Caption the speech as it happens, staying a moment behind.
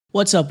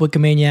What's up,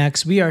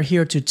 Wikimaniacs? We are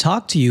here to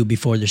talk to you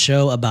before the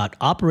show about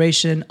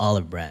Operation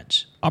Olive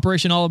Branch.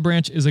 Operation Olive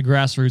Branch is a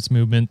grassroots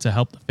movement to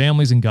help the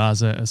families in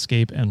Gaza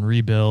escape and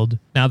rebuild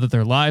now that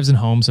their lives and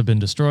homes have been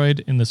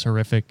destroyed in this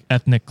horrific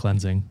ethnic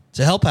cleansing.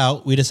 To help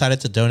out, we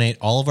decided to donate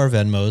all of our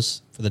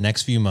Venmos for the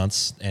next few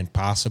months and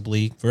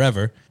possibly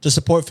forever to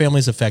support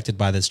families affected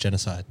by this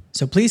genocide.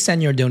 So please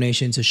send your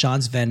donation to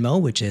Sean's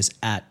Venmo, which is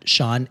at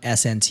Sean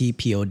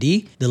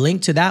SNTPOD. The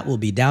link to that will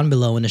be down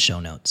below in the show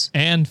notes.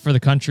 And for the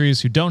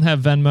countries who don't have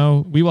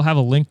Venmo, we will have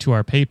a link to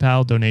our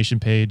PayPal donation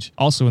page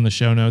also in the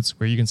show notes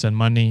where you can send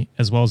money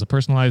as well as a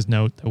personalized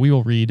note that we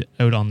will read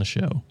out on the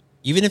show.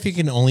 Even if you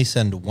can only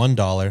send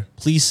 $1,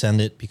 please send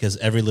it because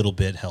every little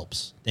bit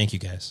helps. Thank you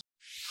guys.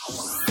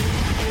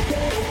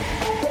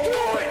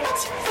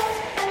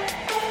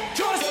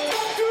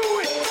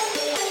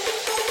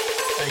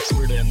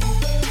 Expert in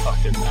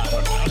fucking, I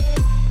don't know.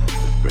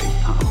 Great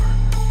power.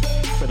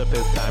 For the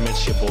fifth time,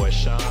 it's your boy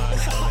Sean.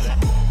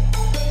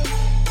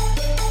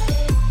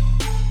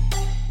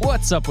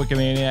 What's up,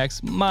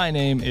 Wikimaniacs? My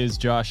name is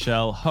Josh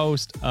Shell,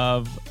 host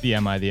of the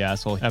Am I the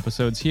Asshole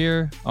episodes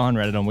here on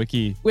Reddit on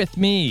Wiki. With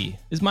me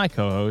is my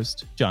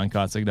co-host, John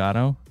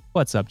Consignato.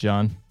 What's up,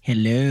 John?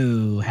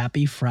 Hello.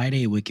 Happy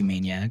Friday,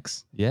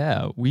 Wikimaniacs.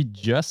 Yeah, we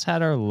just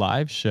had our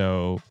live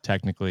show,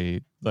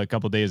 technically, a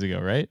couple days ago,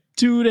 right?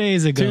 2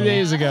 days ago. 2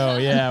 days ago,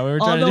 yeah. We were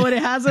trying Although to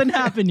it hasn't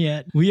happened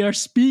yet. We are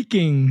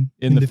speaking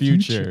in the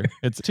future.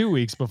 It's 2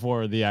 weeks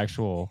before the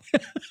actual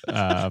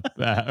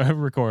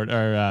record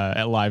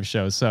or live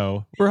show.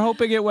 So we're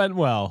hoping it went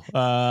well.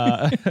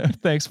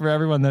 Thanks for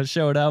everyone that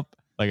showed up.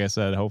 Like I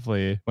said,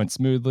 hopefully it went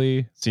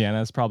smoothly.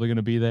 Sienna's probably going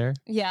to be there.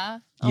 Yeah,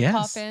 I'll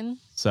pop in.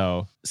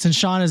 So since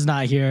Sean is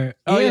not here,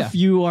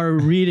 you are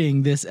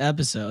reading this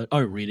episode,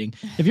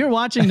 if you're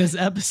watching this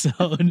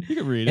episode you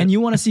can read and it. you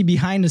want to see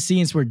behind the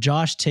scenes where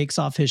Josh takes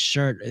off his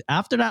shirt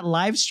after that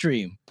live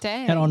stream,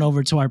 Dang. head on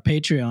over to our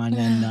Patreon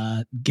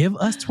and give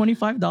us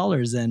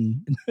 $25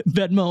 and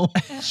Venmo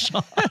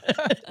Sean.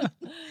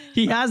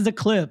 He has the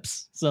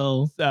clips,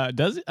 so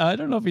does he? I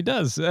don't know if he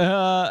does.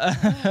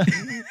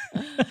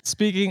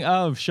 Speaking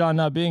of Sean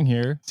not being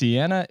here,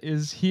 Sienna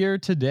is here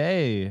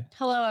today.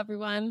 Hello,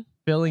 everyone.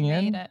 Filling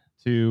Made in it.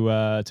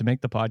 to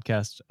make the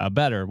podcast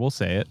better. We'll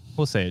say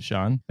it,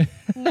 Sean.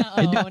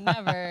 No,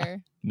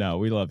 never. No,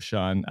 we love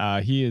Sean.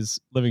 He is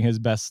living his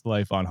best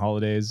life on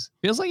holidays.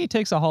 Feels like he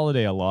takes a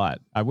holiday a lot.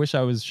 I wish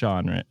I was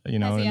Sean, right? You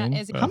know what I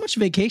mean? How much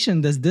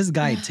vacation does this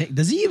guy take?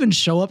 Does he even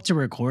show up to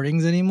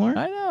recordings anymore?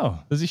 I know.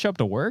 Does he show up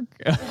to work?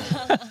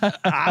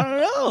 I don't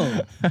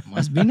know.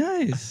 Must be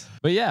nice.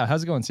 But yeah,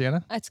 how's it going,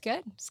 Sienna? It's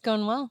good. It's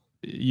going well.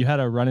 You had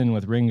a run-in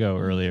with Ringo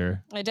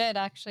earlier. I did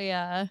actually.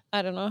 I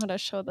don't know how to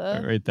show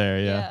the Right there,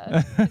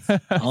 yeah.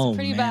 It's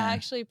pretty bad,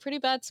 actually. Pretty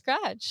bad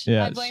scratch.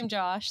 Yeah, I blame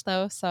Josh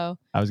though. So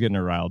I was getting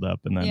her riled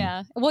up, and then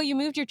yeah. Well, you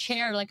moved your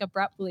chair like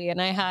abruptly,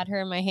 and I had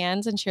her in my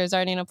hands, and she was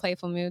already in a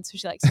playful mood, so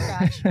she like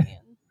scratched me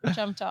and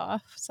jumped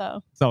off.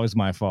 So it's always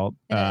my fault.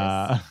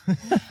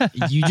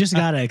 You just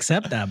gotta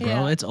accept that, bro.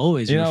 Yeah. It's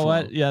always You your know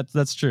fault. what? Yeah,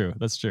 that's true.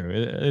 That's true.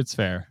 It's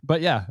fair.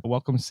 But yeah,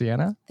 welcome,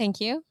 Sienna. thank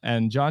you.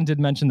 And John did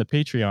mention the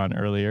Patreon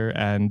earlier,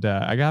 and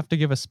I have to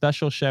give a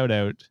special shout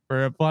out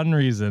for a fun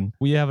reason.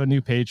 We have a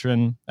new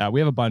patron. We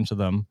have a bunch of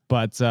them,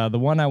 but the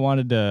one I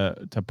wanted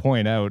to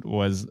point out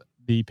was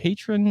the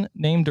patron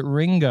named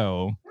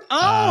Ringo.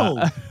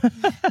 Oh,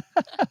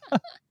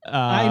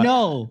 I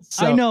know,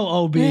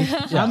 Obi.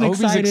 I'm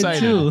Obi's excited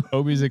too.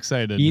 Obi's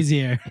excited. He's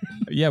here.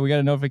 Yeah, we got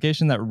a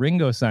notification that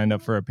Ringo signed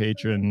up for a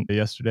patron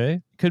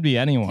yesterday. Could be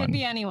anyone. Could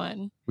be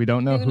anyone. We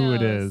don't know who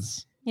it knows?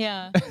 is.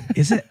 Yeah.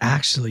 Is it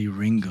actually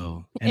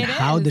Ringo? And It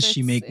how is. does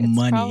she make It's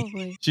money?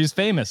 Probably. She's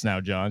famous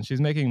now, John. She's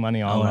making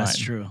money Oh, online. that's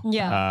true.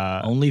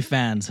 Yeah.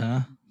 OnlyFans,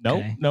 huh? Nope,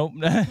 Okay. nope.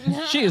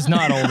 She is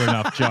not old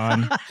enough,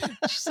 John.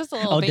 She's just a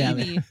little Oh, damn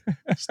baby.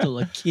 Still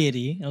a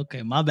kitty.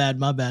 Okay, my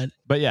bad.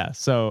 But yeah,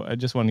 so I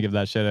just want to give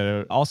that shout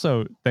out.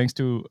 Also, thanks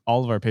to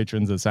all of our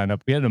patrons that signed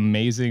up. We had an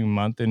amazing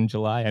month in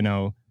July. I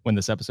know when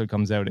this episode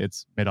comes out,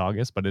 it's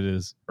mid-August, but it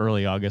is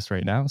early August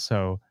right now.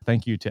 So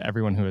thank you to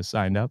everyone who has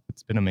signed up.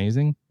 It's been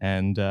amazing.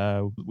 And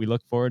we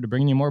look forward to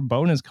bringing you more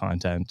bonus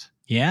content.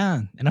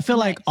 Yeah. And I feel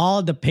like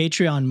all the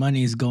Patreon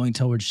money is going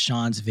towards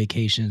Sean's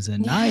vacations.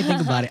 And now I think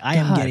about it, I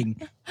am God.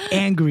 getting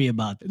angry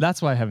about this. That's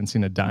why I haven't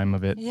seen a dime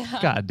of it. Yeah.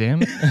 God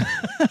damn it.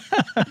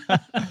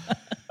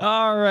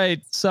 All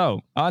right. So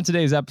on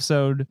today's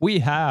episode, we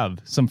have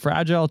some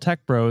fragile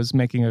tech bros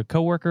making a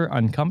coworker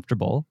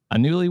uncomfortable. A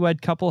newlywed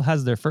couple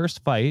has their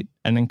first fight.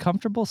 An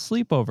uncomfortable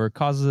sleepover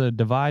causes a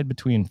divide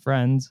between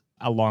friends.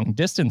 A long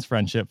distance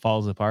friendship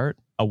falls apart.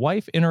 A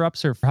wife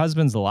interrupts her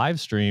husband's live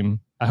stream.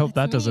 I hope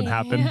that doesn't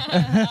happen.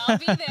 I'll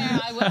be there.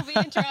 I will be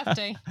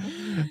interrupting.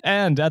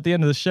 And at the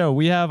end of the show,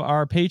 we have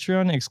our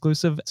Patreon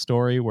exclusive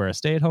story where a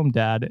stay-at-home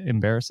dad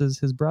embarrasses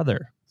his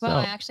brother. Well,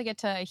 I So actually get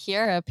to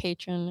hear a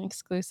patron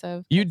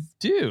exclusive. you 'cause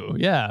do,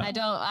 yeah.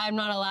 I'm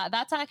not allowed.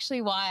 That's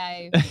actually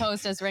why I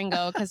posed as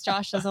Ringo, because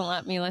Josh doesn't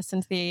let me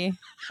listen to the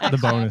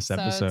bonus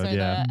episodes episode, or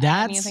yeah.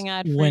 That's anything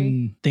ad-free.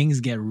 when things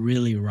get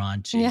really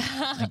raunchy.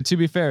 Yeah. To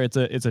be fair, it's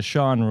a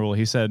Sean rule.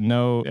 He said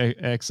no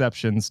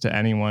exceptions to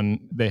anyone.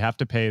 They have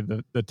to pay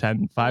the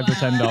 $5 to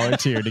 $10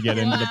 tier to get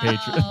into the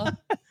Patreon. Wow.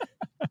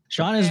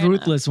 Sean is Fair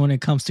enough. ruthless when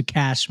it comes to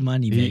cash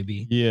money,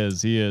 baby. He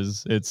is.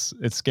 It's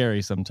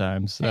scary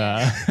sometimes.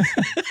 Fair.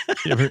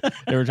 You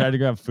ever tried to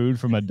grab food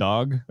from a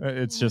dog?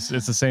 It's the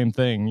same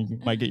thing. You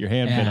might get your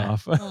hand bit Yeah.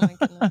 off. Oh my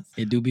goodness.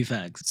 It do be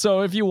facts.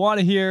 So if you want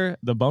to hear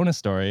the bonus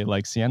story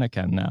like Sienna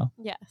can now,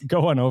 Yes.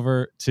 go on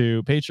over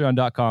to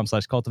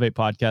patreon.com/cultivate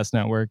podcast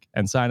network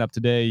and sign up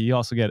today. You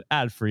also get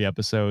ad-free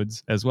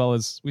episodes, as well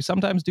as we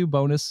sometimes do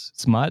bonus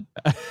smut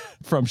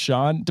from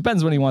Sean.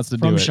 Depends when he wants to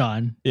do From it.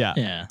 Sean. Yeah.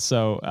 Yeah.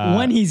 So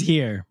When he's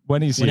here.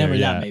 when he's whenever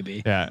here, that yeah, may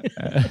be. Yeah.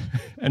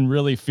 And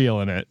really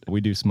feeling it.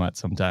 We do smut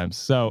sometimes.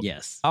 So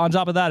Yes. on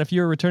top of that, if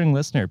you're a returning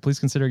listener, please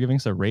consider giving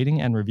us a rating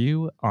and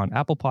review on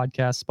Apple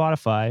Podcasts,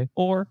 Spotify,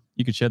 or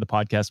you could share the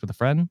podcast with a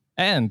friend.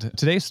 And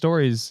today's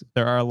stories,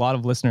 there are a lot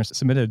of listeners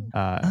submitted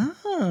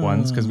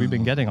ones because we've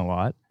been getting a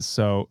lot.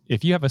 So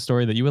if you have a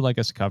story that you would like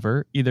us to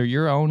cover, either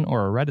your own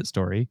or a Reddit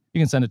story, you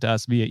can send it to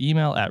us via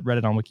email at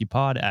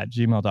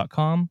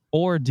redditonwikipod@gmail.com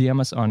or DM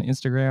us on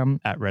Instagram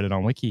at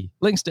redditonwiki.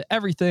 Links to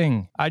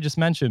everything I just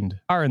mentioned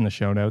are in the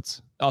show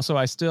notes. Also,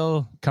 I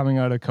still coming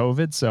out of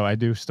COVID, so I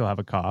do still have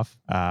a cough.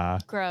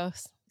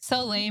 Gross.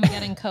 So lame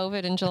getting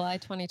COVID in July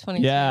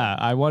 2022. Yeah,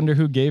 I wonder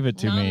who gave it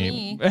to Not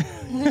me. me.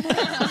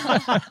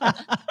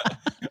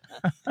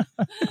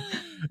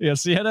 Yeah,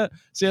 Sienna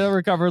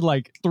recovered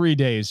like 3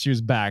 days. She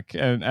was back,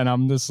 and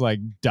I'm just like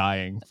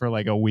dying for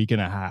like a week and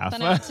a half.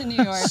 Then I went to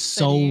New York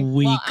So City.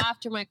 weak. Well,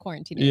 after my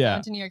quarantine, I Yeah.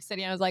 went to New York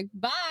City. I was like,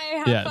 bye,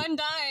 have Yeah. fun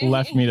dying.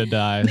 Left me to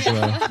die.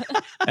 So,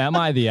 am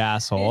I the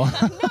asshole?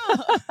 No.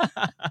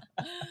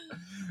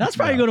 That's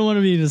probably going to want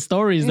to be the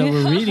stories that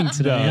we're reading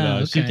today. No, Yeah,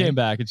 no. She okay. came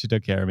back and she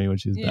took care of me when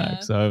she was Yeah.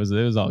 back. So it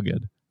was all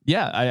good.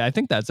 Yeah, I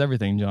think that's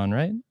everything, John,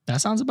 right?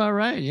 That sounds about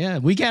right. Yeah.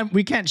 We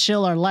can't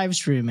chill our live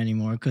stream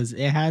anymore because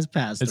it has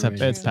passed. It's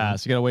already.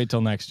 passed. You got to wait till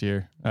next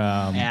year.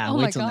 Yeah, Oh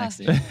my wait till God. next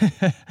year.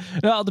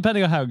 Well,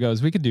 depending on how it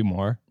goes, we could do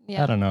more.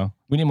 Yeah. I don't know.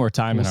 We need more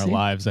time in We'll our see.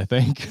 lives, I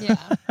think. Yeah.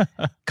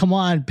 Come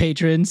on,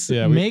 patrons.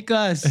 Yeah, make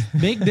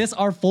this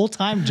our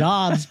full-time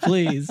jobs,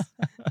 please.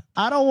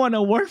 I don't want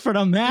to work for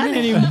the man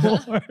anymore.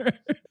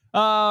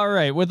 All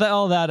right. With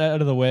all that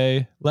out of the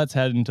way, let's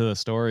head into the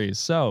stories.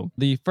 So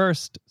the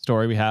first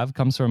story we have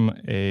comes from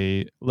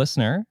a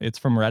listener. It's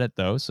from Reddit,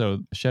 though.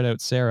 So shout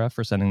out Sarah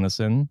for sending this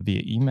in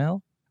via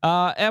email.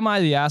 Am I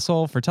the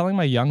asshole for telling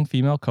my young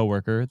female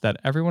coworker that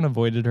everyone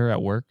avoided her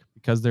at work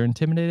because they're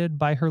intimidated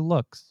by her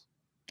looks?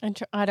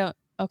 I don't.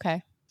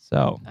 Okay.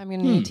 So, I'm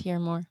going to need to hear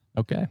more.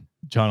 okay.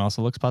 John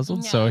also looks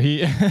puzzled. So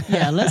Yeah. he.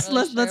 Yeah, let's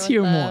Really let's sure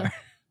hear with more.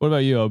 What about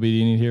you, Obi? Do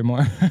you need to hear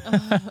more?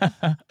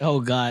 Oh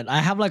God, I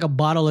have like a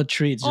bottle of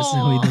treats just so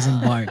he Aw.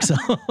 doesn't bark. So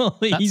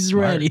he's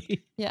smart.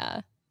 ready.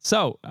 Yeah.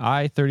 So,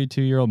 I,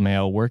 32-year-old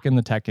male, work in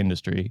the tech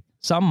industry.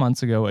 Some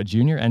months ago, a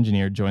junior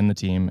engineer joined the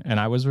team, and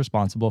I was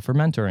responsible for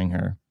mentoring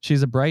her.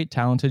 She's a bright,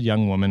 talented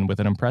young woman with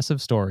an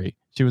impressive story.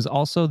 She was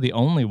also the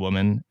only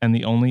woman and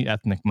the only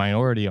ethnic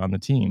minority on the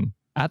team.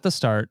 At the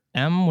start,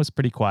 M was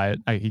pretty quiet.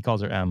 He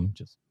calls her M,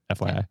 just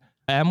FYI.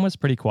 M was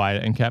pretty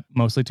quiet and kept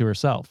mostly to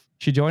herself.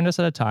 She joined us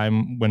at a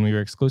time when we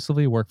were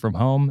exclusively work from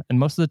home, and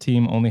most of the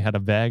team only had a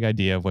vague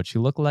idea of what she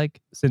looked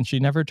like since she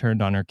never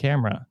turned on her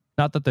camera.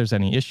 Not that there's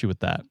any issue with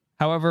that.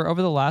 However,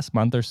 over the last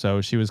month or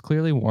so, she was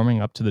clearly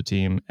warming up to the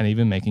team and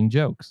even making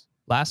jokes.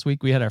 Last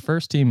week, we had our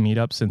first team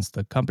meetup since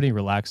the company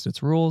relaxed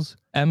its rules.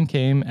 M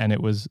came, and it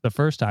was the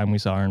first time we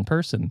saw her in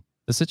person.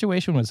 The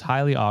situation was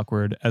highly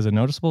awkward as a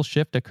noticeable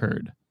shift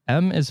occurred.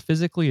 M is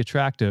physically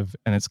attractive,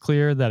 and it's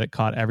clear that it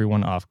caught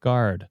everyone off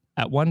guard.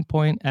 At one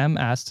point, M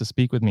asked to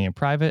speak with me in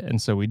private, and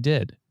so we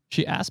did.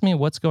 She asked me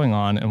what's going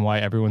on and why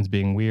everyone's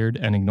being weird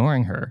and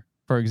ignoring her.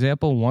 For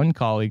example, one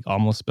colleague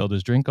almost spilled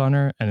his drink on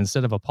her, and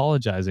instead of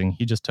apologizing,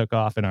 he just took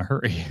off in a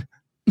hurry.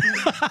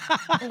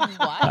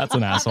 What? That's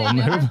an asshole Have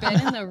they never move.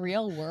 been in the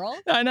real world?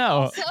 I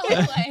know. So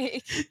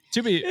like,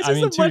 To be, It's I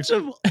just mean, a bunch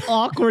of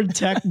awkward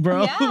tech,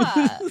 bro.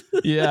 yeah.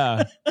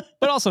 yeah,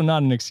 but also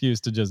not an excuse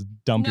to just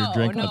dump your No,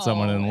 drink on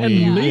someone and no. And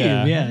leave. leave,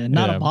 Yeah, yeah,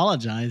 not Yeah.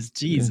 apologize.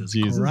 Jesus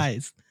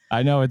Christ.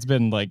 I know it's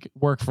been like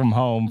work from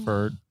home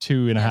for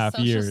 2.5 Yeah,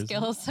 social years,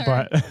 skills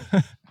are-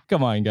 but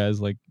come on,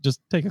 guys, like just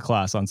take a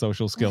class on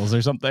social skills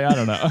or something. I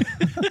don't know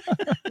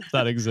if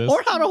that exists.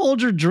 Or how to hold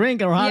your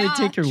drink or how Yeah, to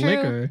take your true.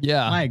 liquor.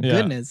 Yeah, My yeah.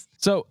 goodness.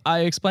 So I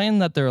explained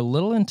that they're a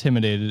little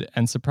intimidated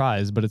and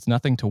surprised, but it's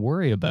nothing to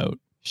worry about.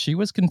 She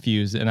was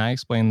confused, and I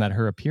explained that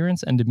her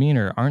appearance and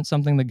demeanor aren't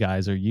something the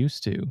guys are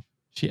used to.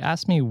 She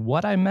asked me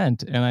what I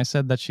meant, and I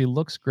said that she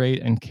looks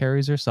great and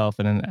carries herself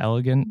in an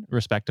elegant,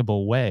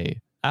 respectable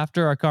way.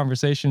 After our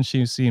conversation,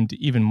 she seemed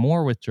even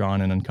more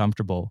withdrawn and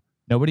uncomfortable.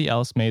 Nobody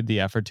else made the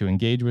effort to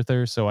engage with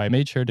her, so I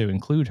made sure to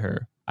include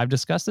her. I've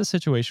discussed this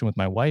situation with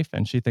my wife,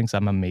 and she thinks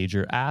I'm a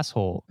major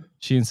asshole.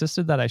 She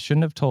insisted that I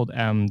shouldn't have told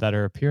M that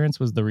her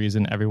appearance was the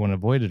reason everyone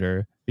avoided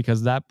her,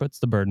 because that puts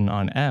the burden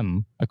on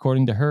M.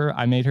 According to her,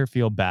 I made her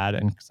feel bad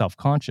and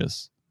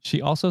self-conscious.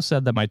 She also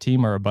said that my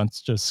team are a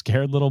bunch of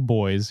scared little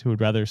boys who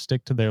would rather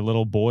stick to their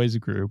little boys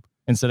group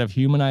instead of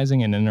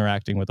humanizing and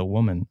interacting with a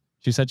woman.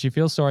 She said she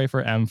feels sorry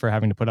for M for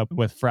having to put up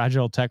with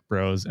fragile tech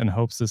bros and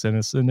hopes this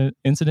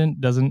incident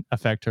doesn't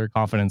affect her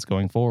confidence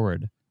going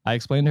forward. I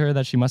explained to her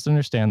that she must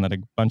understand that a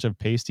bunch of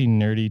pasty,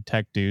 nerdy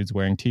tech dudes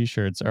wearing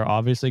t-shirts are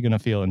obviously going to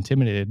feel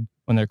intimidated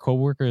when their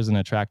coworker is an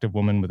attractive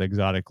woman with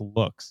exotic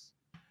looks.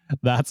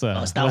 That's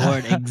that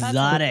word,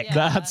 exotic.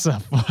 That's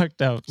a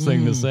fucked up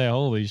thing to say.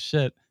 Holy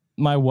shit.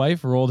 My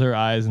wife rolled her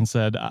eyes and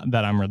said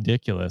that I'm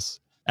ridiculous.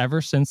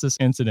 Ever since this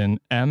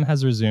incident, M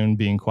has resumed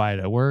being quiet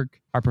at work.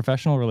 Our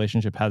professional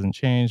relationship hasn't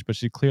changed, but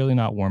she's clearly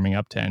not warming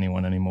up to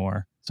anyone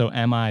anymore. So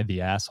am I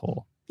the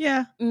asshole?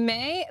 Yeah.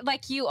 May,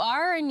 like, you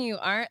are and you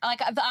aren't.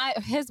 Like,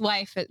 his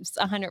wife is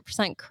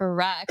 100%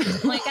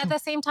 correct. Like, at the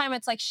same time,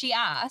 it's like she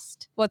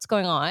asked what's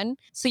going on,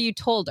 so you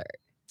told her.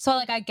 So,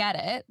 like, I get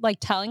it, like,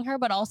 telling her,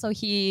 but also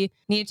he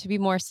needed to be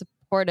more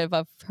supportive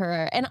of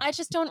her. And I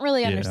just don't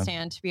really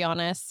understand, to be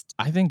honest.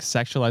 I think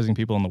sexualizing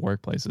people in the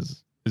workplace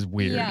is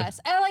weird. Yes.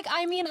 And like,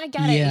 I mean, I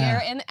get it.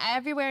 You're in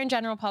everywhere in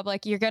general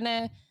public, you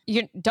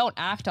don't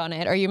act on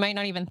it, or you might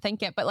not even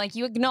think it, but like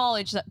you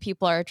acknowledge that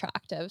people are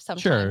attractive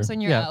sometimes when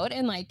you're out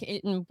and like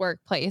in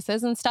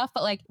workplaces and stuff.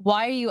 But like,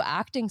 why are you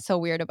acting so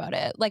weird about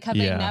it? Like, have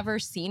they never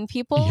seen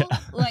people?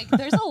 Like,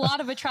 there's a lot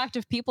of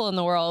attractive people in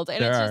the world.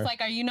 And it's just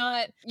like,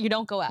 you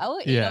don't go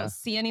out, you don't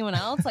see anyone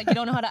else. Like, you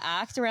don't know how to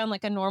act around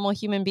like a normal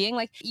human being.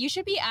 Like, you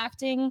should be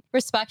acting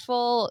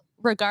respectful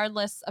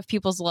regardless of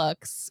people's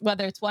looks,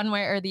 whether it's one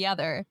way or the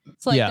other.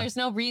 So like, there's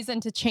no reason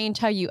to change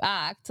how you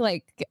act.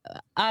 Like,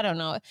 I don't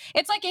know.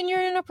 It's like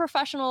you're in a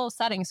professional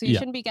setting, so you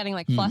shouldn't be getting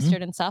like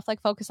flustered and stuff.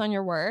 Like, focus on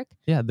your work.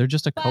 Yeah, they're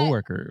just a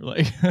coworker.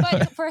 Like,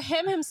 but for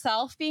him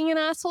himself being an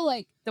asshole,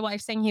 like the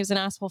wife saying he was an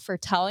asshole for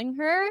telling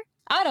her,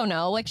 I don't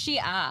know. Like, she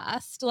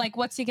asked, like,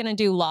 what's he gonna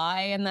do?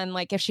 Lie? And then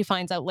like, if she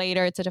finds out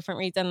later, it's a different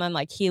reason. Then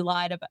like, he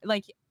lied about.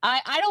 Like,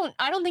 I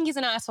don't think he's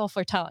an asshole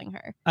for telling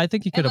her. I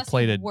think he could have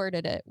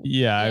worded it.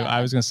 Yeah,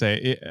 I was gonna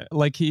say,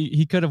 like,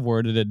 he could have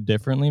worded it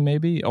differently,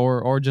 maybe,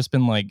 or just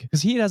been like,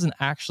 because he doesn't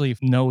actually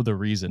know the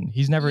reason.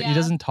 He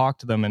doesn't talk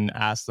to them and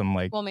ask them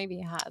like. Well, maybe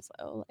he has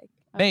though. Like,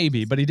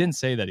 maybe, but he didn't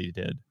say that he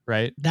did,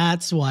 right?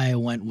 That's why I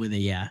went with it.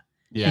 Yeah.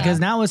 Yeah.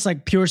 Because now it's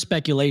like pure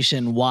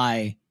speculation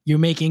why you're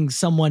making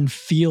someone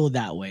feel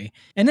that way.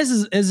 And this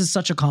is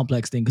such a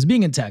complex thing, because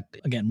being in tech,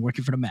 again,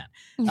 working for the man,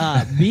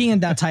 being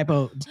in that type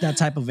of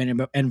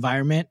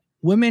environment,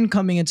 women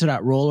coming into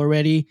that role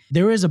already,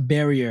 there is a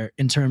barrier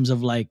in terms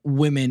of like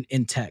women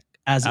in tech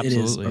as it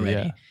is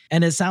already. Yeah.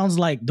 And it sounds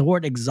like the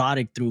word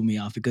exotic threw me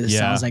off, because it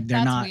sounds like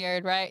they're not. That's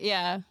weird, right?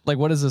 Yeah. Like,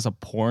 what is this, a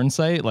porn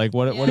site? Like,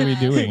 what are we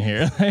doing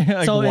here?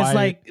 Like, so why? It's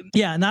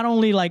like, not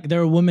only like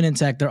there are women in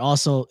tech,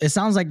 it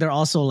sounds like they're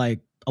also like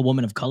a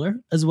woman of color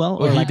as well.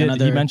 Well, or like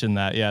another. He mentioned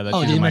that. Yeah.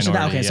 Did he mention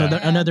that? Okay. So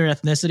another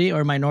ethnicity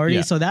or minority.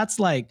 Yeah. So that's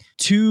like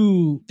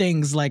two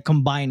things like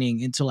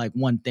combining into like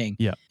one thing.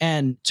 Yeah.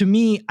 And to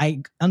me,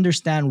 I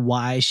understand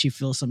why she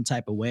feels some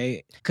type of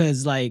way,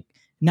 because like,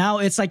 now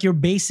it's like you're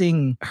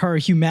basing her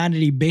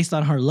humanity based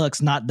on her looks,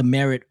 not the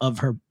merit of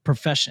her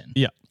profession.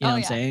 Yeah. You know what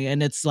I'm saying?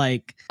 And it's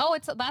like,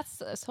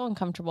 that's so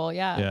uncomfortable.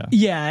 Yeah.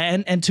 Yeah.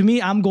 And to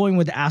me, I'm going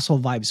with asshole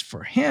vibes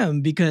for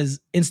him, because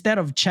instead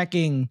of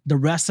checking the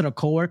rest of the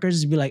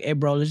coworkers, be like, hey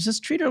bro, let's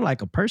just treat her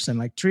like a person.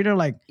 Like, treat her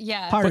like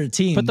part of the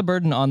team. Put the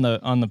burden on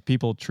the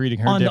people treating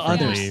her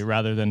differently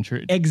rather than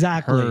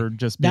her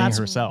just being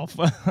herself.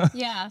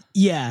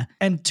 Yeah.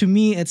 And to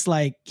me, it's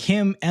like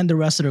him and the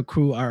rest of the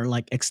crew are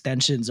like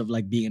extensions of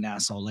like being an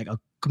asshole, like a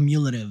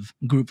cumulative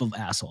group of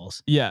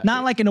assholes. Yeah.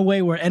 Not like in a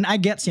way where, and I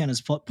get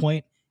Sienna's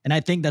point, and I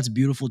think that's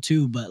beautiful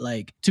too, but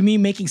like, to me,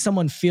 making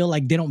someone feel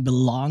like they don't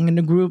belong in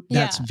the group,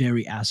 that's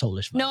very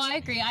asshole-ish. No, I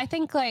agree. I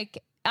think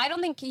like, I don't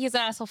think he's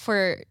an asshole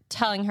for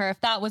telling her, if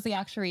that was the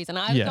actual reason.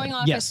 I was going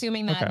off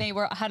assuming that they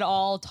had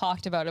all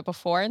talked about it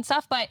before and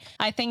stuff, but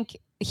I think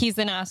he's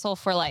an asshole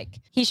for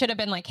like, he should have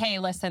been like, hey,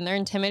 listen, they're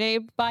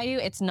intimidated by you.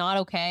 It's not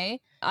okay.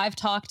 I've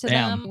talked to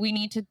them. We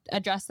need to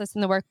address this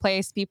in the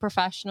workplace, be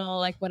professional,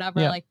 like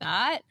whatever, like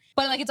that.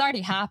 But like, it's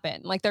already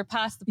happened. Like, they're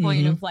past the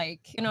point of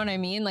like, you know what I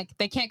mean? Like,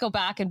 they can't go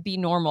back and be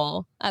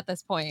normal at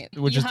this point.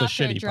 Which is the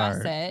shitty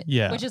address part.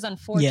 It, which is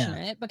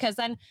unfortunate because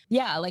then,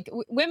 like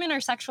women are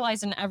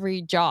sexualized in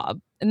every job.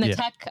 In the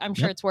tech, I'm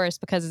sure it's worse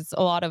because it's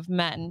a lot of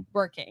men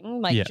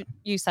working, like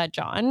you said,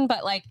 John.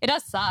 But like, it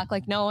does suck.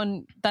 Like, no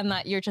one then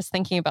that you're just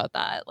thinking about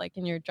that, like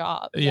in your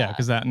job. Yeah,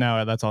 because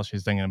that's all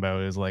she's thinking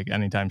about is like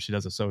anytime she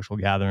does a social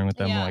gathering with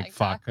them, like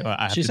exactly. Fuck,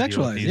 I have she's to deal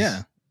with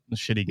sexualized, these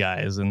shitty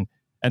guys, and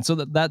so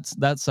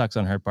that sucks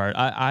on her part.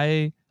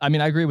 I I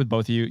mean, I agree with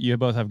both of you. You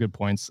both have good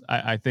points.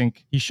 I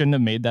think he shouldn't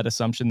have made that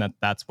assumption that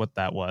that's what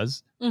that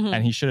was.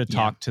 And he should have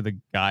talked to the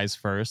guys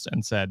first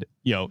and said,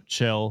 yo,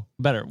 chill.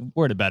 Better,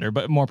 worded better,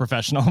 but more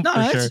professional.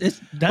 No,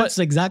 that's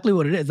exactly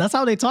what it is. That's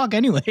how they talk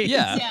anyway.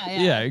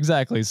 Yeah,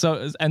 exactly.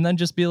 So, and then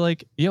just be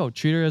like, yo,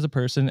 treat her as a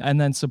person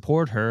and then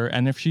support her.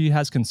 And if she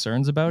has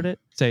concerns about it,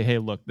 say, hey,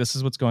 look, this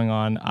is what's going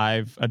on.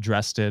 I've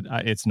addressed it.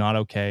 It's not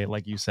okay,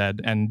 like you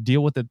said, and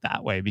deal with it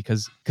that way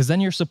because then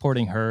you're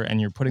supporting her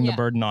and you're putting the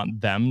burden on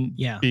them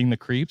being the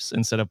creeps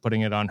instead of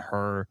putting it on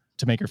her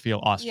to make her feel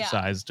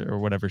ostracized or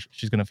whatever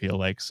she's going to feel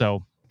like.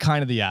 So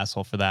kind of the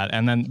asshole for that.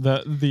 And then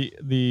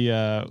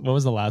the what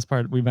was the last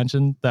part we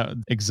mentioned? That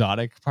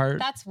exotic part?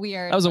 That's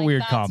weird. That was a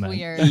weird comment.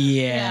 Weird.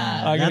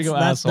 Yeah. I'm going to go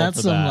asshole that's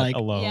for some that like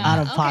alone. out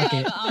of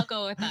pocket. I'll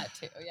go with that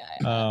too.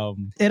 Yeah.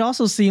 It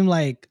also seemed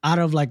like out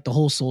of like the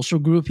whole social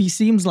group, he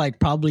seems like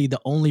probably the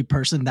only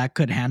person that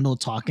could handle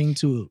talking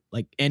to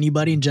like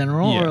anybody in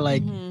general or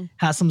like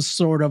has some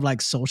sort of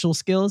like social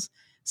skills.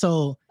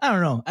 So I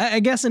don't know.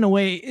 I guess in a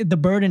way, the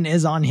burden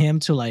is on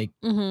him to like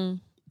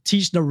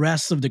teach the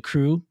rest of the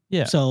crew.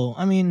 Yeah. So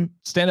I mean,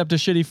 stand up to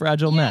shitty,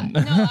 fragile men.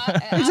 No,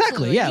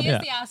 exactly. Yeah. He is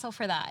the asshole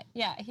for that.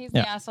 Yeah. He's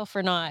the asshole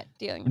for not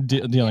dealing with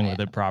dealing with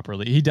it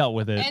properly. He dealt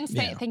with it. And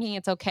thinking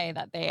it's okay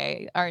that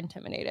they are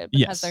intimidated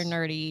because they're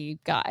nerdy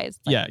guys.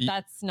 Like,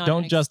 that's not.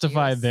 Don't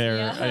justify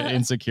their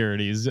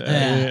insecurities.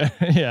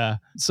 Yeah.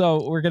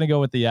 So we're gonna go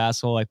with the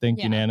asshole. I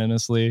think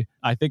unanimously.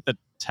 I think that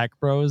tech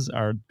bros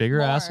are bigger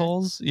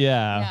assholes.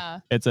 Yeah.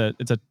 It's a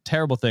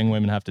terrible thing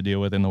women have to deal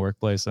with in the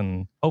workplace,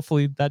 and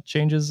hopefully that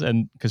changes.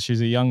 And because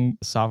she's a young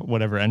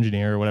whatever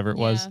engineer or whatever it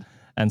was.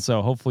 And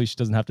so hopefully she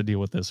doesn't have to deal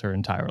with this her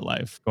entire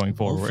life going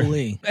forward.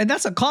 Hopefully. And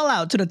that's a call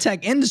out to the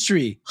tech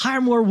industry. Hire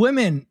more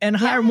women and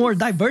hire more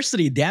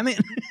diversity, damn it.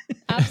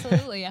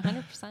 Absolutely,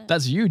 100%.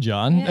 That's you,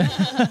 John.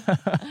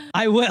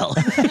 I will.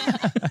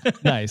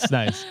 Nice.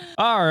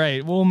 All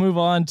right, we'll move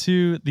on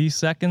to the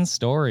second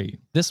story.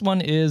 This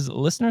one is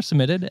listener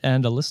submitted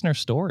and a listener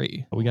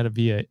story. We got it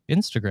via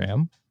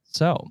Instagram.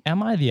 So,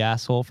 am I the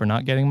asshole for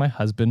not getting my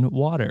husband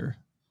water?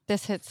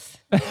 This hits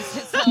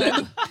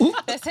home.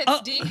 This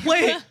hits deep.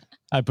 Wait.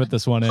 I put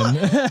this one in.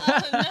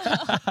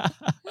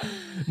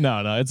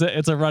 No,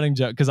 it's a running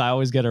joke because I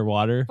always get her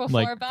water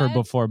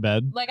before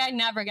bed. Like I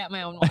never get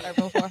my own water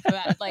before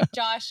bed. Like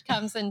Josh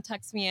comes and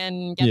tucks me in,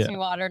 and gets me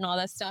water and all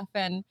that stuff,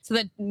 and so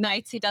the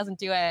nights he doesn't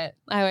do it,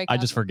 I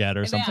just forget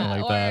or something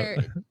like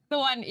that. The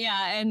one,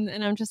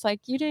 and I'm just like,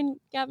 you didn't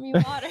get me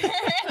water,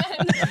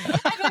 and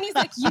then he's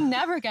like, you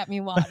never get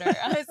me water.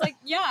 I was like,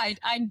 yeah,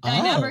 I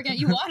never get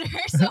you water,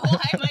 so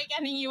why am I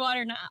getting you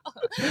water now?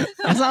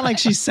 It's not like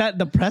she set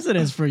the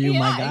precedence for you,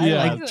 my guy.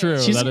 Yeah, like, true.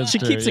 She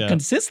keeps it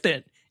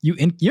consistent.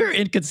 You're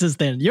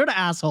inconsistent. You're the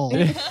asshole.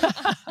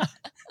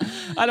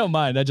 I don't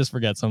mind. I just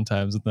forget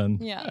sometimes, and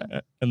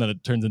then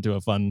it turns into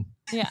a fun.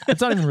 Yeah, it's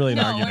not even really an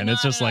argument.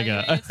 It's just like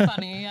it's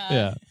funny.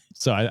 Yeah.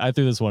 So I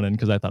threw this one in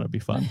because I thought it'd be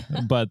fun.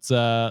 But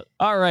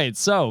all right.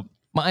 So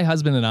my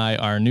husband and I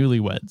are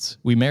newlyweds.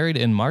 We married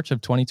in March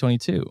of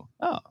 2022.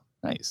 Oh,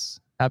 nice.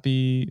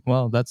 Happy.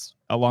 Well, that's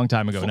a long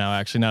time ago now.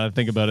 Actually, now that I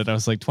think about it, I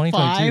was like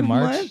 2022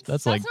 March. Months?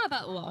 That's not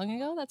that long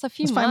ago. That's a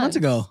few months. 5 months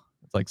ago.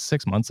 It's like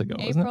 6 months ago.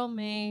 April,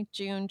 May,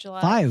 June,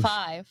 July.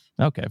 5.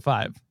 Okay,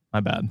 5. My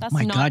bad. That's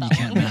my not God, that you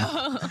can't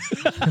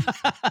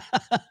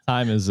math.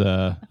 Time is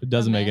it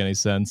doesn't make any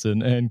sense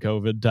in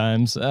COVID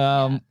times.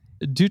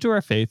 Due to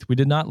our faith, we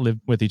did not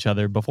live with each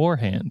other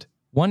beforehand.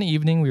 One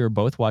evening, we were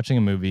both watching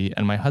a movie,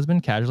 and my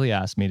husband casually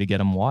asked me to get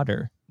him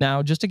water.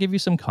 Now, just to give you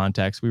some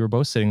context, we were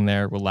both sitting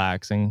there,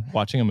 relaxing,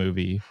 watching a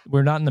movie.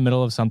 We're not in the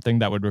middle of something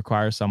that would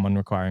require someone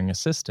requiring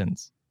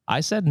assistance.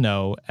 I said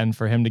no, and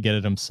for him to get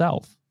it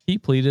himself. He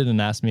pleaded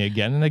and asked me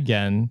again and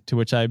again, to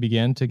which I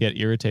began to get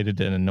irritated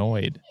and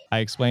annoyed. I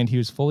explained he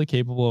was fully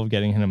capable of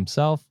getting it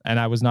himself, and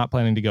I was not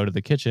planning to go to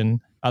the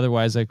kitchen.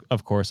 Otherwise,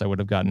 of course, I would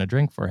have gotten a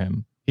drink for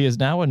him. He is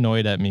now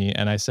annoyed at me,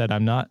 and I said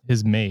I'm not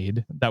his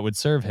maid that would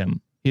serve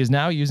him. He is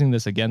now using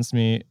this against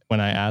me. When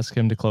I ask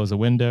him to close a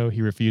window,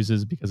 he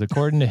refuses because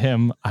according to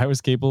him, I was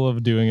capable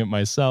of doing it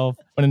myself,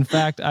 when in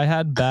fact, I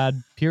had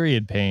bad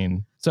period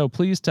pain. So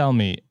please tell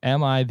me,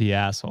 am I the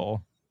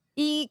asshole?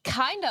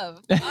 Kind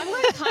of. I'm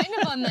like kind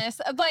of on this.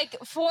 Like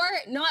for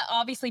not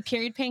obviously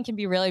period pain can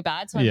be really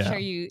bad, so I'm sure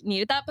you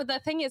needed that. But the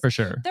thing is, for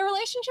sure, the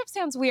relationship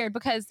sounds weird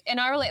because in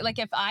our like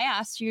if I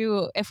asked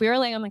you if we were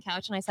laying on the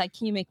couch and I said,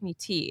 "Can you make me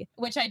tea?"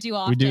 which I do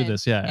often. We do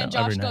this, and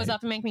Josh goes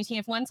up and make me tea.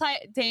 If one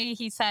day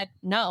he said,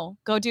 "No,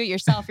 go do it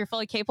yourself. You're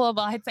fully capable,"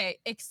 I'd say,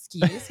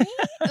 "Excuse me,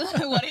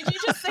 what did you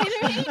just say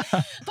to me?"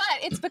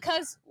 But it's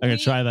because I'm gonna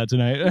try that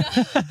tonight.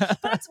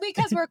 But it's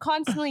because we're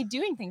constantly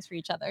doing things for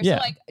each other. So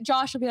like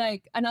Josh will be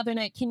like, another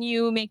night, can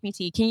you make me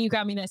tea? Can you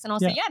grab me this? And I'll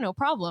say, yeah, no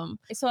problem.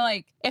 So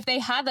like if they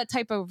had that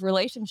type of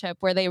relationship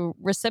where they were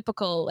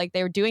reciprocal, like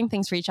they were doing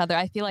things for each other,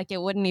 I feel like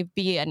it wouldn't even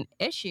be an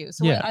issue.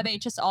 So are they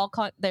just all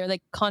they're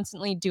like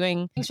constantly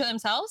doing things for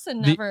themselves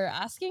and never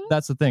asking?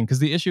 That's the thing, because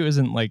the issue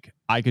isn't like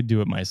I could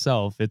do it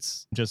myself.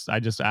 It's just I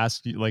just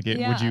asked you like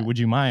would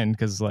you mind?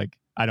 Because like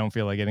I don't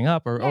feel like getting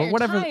up or you're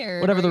whatever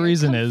tired, whatever or the you're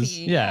reason comfy, is.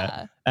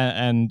 Yeah.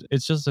 And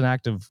it's just an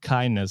act of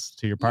kindness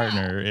to your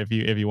partner if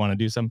you want to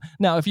do something.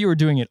 Now, if you were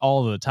doing it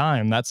all the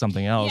time, that's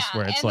something else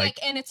where it's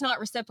and it's not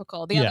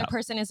reciprocal. The other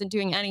person isn't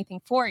doing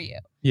anything for you.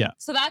 Yeah.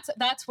 So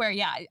that's where,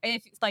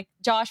 if like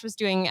Josh was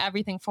doing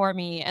everything for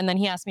me and then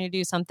he asked me to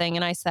do something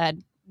and I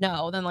said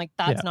no, then like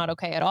that's not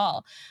okay at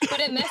all.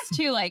 But in this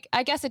too, like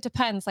I guess it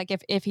depends. Like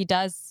if she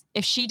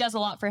does a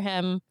lot for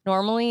him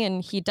normally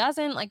and he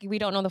doesn't, like we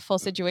don't know the full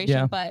situation.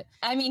 Yeah. But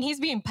I mean, he's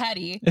being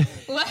petty. And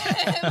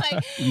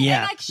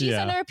like she's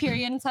under a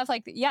period and stuff.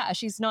 Like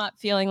she's not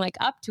feeling like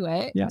up to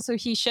it. Yeah. So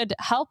he should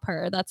help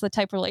her. That's the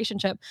type of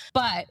relationship.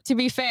 But to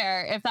be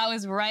fair, if that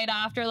was right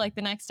after like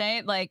the next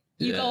day, like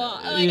you go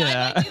on. Like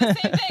I might do the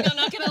same thing. I'm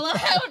not gonna lie.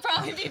 I would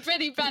probably be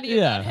pretty petty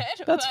about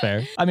it. That's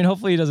fair. I mean,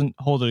 hopefully he doesn't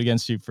hold it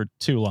against you for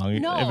too long.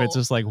 No. If it's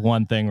just like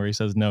one thing where he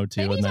says no to,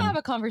 they need and to then have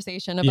a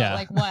conversation about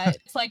like what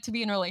it's like to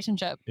be in a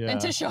relationship and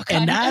to show kindness.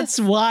 And that's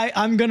why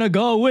I'm gonna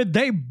go with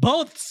they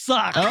both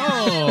suck.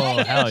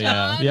 Oh, hell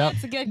yeah. Yep.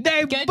 That's a good,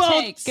 They good both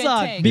take,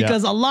 suck good take.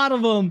 because a lot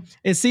of them,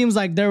 it seems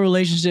like their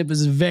relationship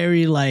is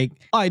very like,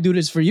 oh, I do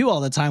this for you all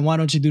the time. Why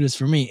don't you do this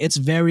for me? It's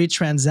very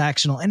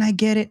transactional. And I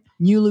get it.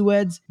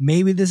 Newlyweds,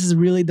 maybe this is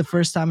really the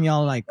first time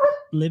y'all like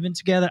living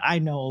together. I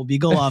know, Obi,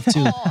 go off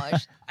too.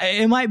 Gosh.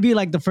 It might be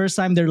like the first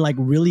time they're like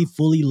really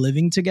fully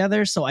living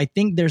together. So I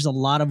think there's a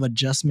lot of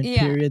adjustment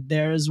period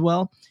there as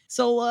well.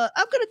 So I'm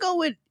going to go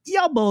with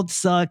y'all both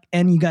suck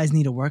and you guys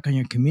need to work on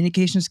your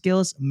communication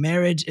skills.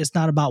 Marriage is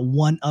not about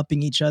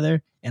one-upping each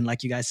other. And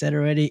like you guys said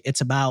already,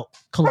 it's about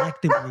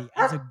collectively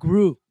as a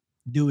group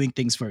doing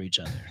things for each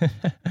other.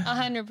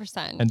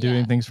 100%. And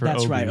doing things for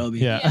That's Obi. right, Obi.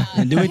 Yeah.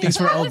 And doing things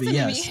for Listen Obi, to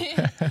yes. me.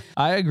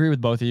 I agree with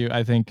both of you.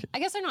 I think I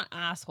guess they're not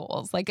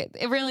assholes. Like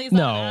it really is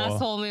not an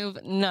asshole move.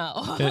 No.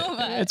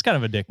 it's kind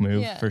of a dick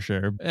move Yeah. for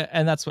sure.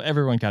 And that's what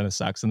everyone kind of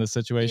sucks in this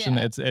situation.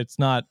 Yeah. It's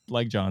not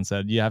like John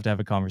said, you have to have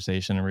a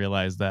conversation and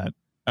realize that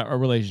a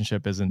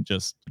relationship isn't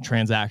just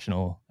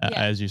transactional,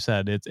 as you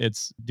said.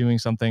 It's doing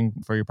something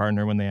for your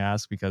partner when they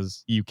ask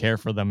because you care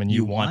for them and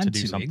you want to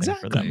do something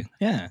for them.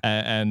 Yeah.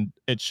 And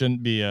it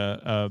shouldn't be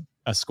a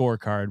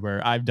scorecard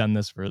where I've done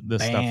this for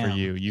this stuff for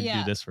you, you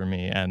do this for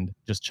me, and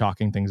just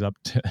chalking things up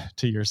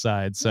to your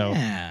side. So,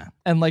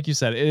 and like you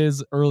said, it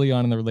is early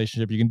on in the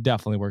relationship. You can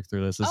definitely work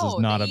through this. This is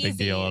not a big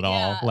deal at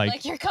all.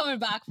 Like you're coming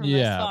back from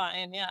this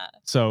fine. Yeah.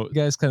 So you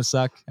guys kind of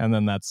suck, and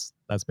then that's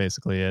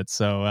basically it.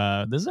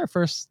 So this is our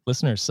first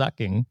listener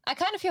sucking. I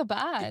kind of feel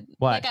bad.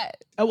 Why? Like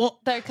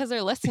because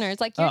they're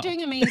listeners. Like you're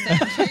doing amazing.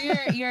 I'm sure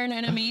you're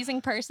an amazing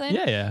person.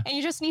 Yeah. And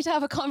you do need to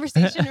have a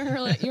conversation in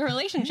your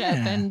relationship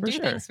and do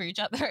things for each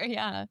other.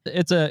 Yeah.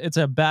 It's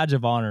a badge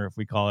of honor if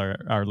we call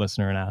our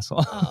listener an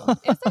asshole. Oh,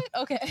 is it?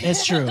 Okay.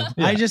 It's true.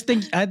 Yeah. I just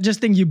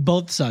think you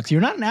both suck.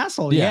 You're not an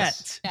asshole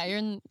yet. Yeah, you're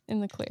in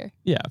the clear.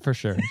 Yeah, for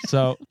sure.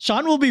 So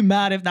Sean will be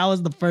mad if that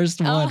was the first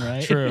one,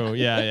 right? True.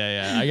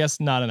 Yeah. I guess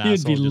not an He'd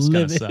asshole. be Just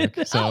livid. gotta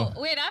suck. So.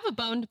 Oh, wait, I have a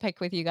bone to pick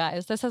with you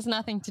guys. This has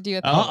nothing to do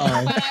with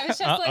Uh-oh. But I was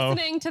just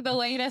listening to the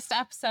latest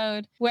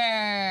episode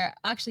where,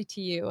 actually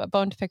to you, a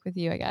bone to pick with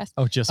you, I guess.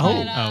 Oh, just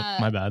But,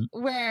 my bad.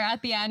 Where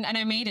at the end, and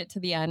I made it to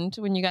the end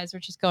when you guys were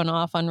just going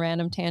off on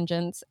random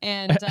tangents.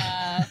 And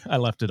I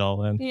left it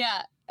all in.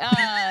 yeah.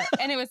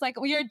 And it was like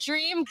your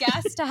dream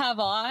guest to have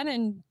on,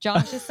 and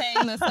Josh is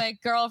saying this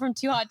like girl from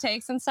Two Hot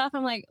Takes and stuff.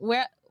 I'm like,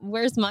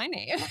 where's my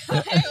name?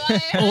 Come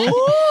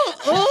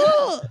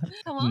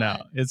on. No,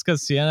 it's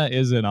because Sienna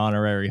is an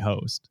honorary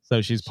host,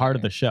 so she's part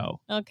of the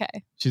show. Okay.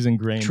 She's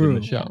ingrained in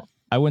the show. Yeah.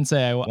 I wouldn't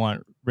say I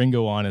want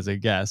Ringo on as a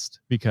guest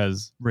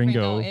because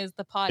Ringo is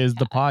the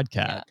podcast.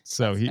 Yeah,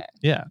 so that's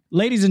fair.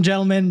 Ladies and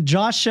gentlemen,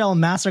 Josh Shell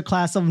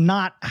masterclass of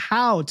not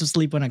how to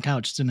sleep on a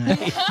couch tonight.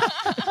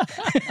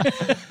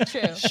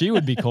 True. She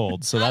would be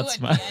cold, so that's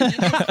my.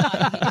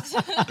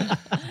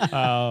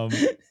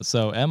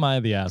 So am I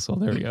the asshole?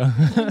 There we go.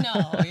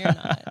 No, you're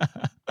not.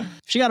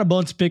 She got a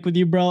bone to pick with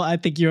you, bro. I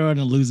think you're on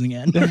a losing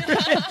end.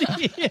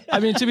 I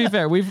mean, to be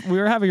fair, we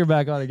were having her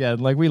back on again.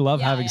 Like we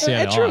love having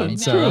Sienna on,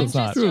 so I'm it's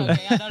not. just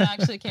joking. I don't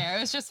actually care.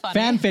 It was just funny.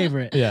 Fan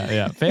favorite.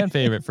 Yeah, fan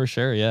favorite for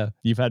sure. Yeah,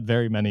 you've had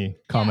very many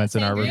comments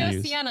in our Sangria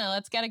reviews. Sienna,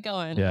 let's get it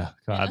going. Yeah,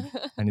 God,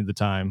 I need the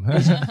time.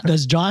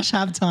 Does Josh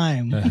have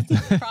time?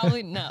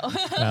 Probably no.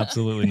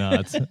 Absolutely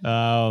not.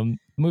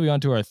 Moving on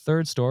to our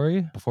third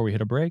story before we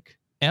hit a break.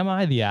 Am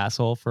I the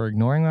asshole for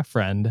ignoring a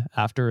friend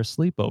after a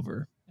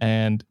sleepover?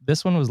 And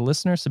this one was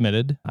listener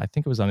submitted. I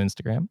think it was on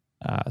Instagram.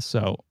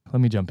 So let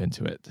me jump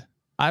into it.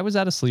 I was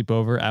at a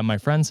sleepover at my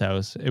friend's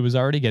house. It was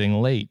already getting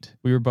late.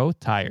 We were both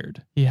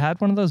tired. He had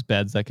one of those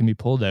beds that can be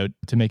pulled out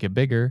to make it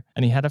bigger,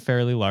 and he had a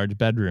fairly large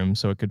bedroom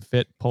so it could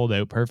fit pulled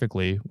out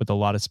perfectly with a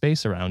lot of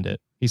space around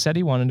it. He said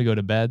he wanted to go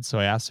to bed, so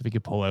I asked if he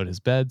could pull out his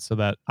bed so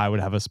that I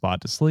would have a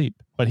spot to sleep.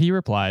 But he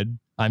replied,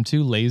 I'm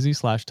too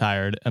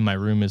lazy/tired and my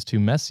room is too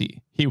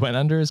messy. He went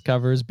under his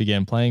covers,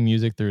 began playing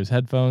music through his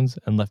headphones,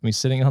 and left me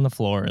sitting on the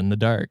floor in the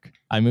dark.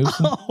 I moved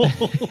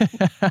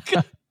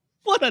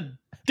What a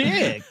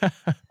dick.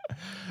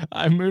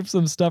 I moved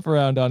some stuff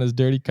around on his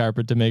dirty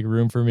carpet to make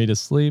room for me to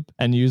sleep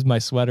and used my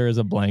sweater as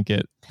a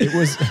blanket. It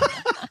was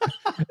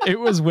It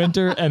was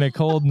winter and a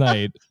cold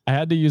night. I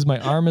had to use my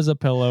arm as a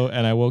pillow,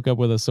 and I woke up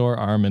with a sore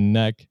arm and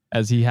neck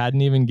as he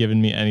hadn't even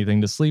given me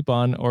anything to sleep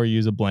on or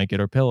use a blanket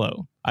or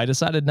pillow. I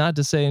decided not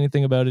to say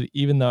anything about it,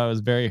 even though I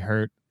was very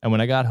hurt. And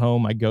when I got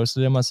home, I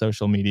ghosted him on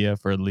social media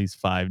for at least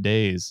 5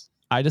 days.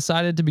 I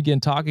decided to begin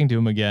talking to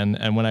him again,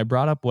 and when I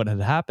brought up what had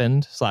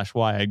happened /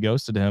 why I had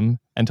ghosted him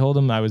and told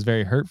him I was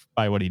very hurt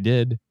by what he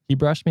did, he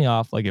brushed me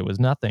off like it was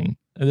nothing.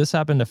 This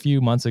happened a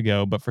few months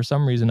ago, but for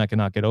some reason I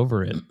cannot get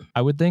over it.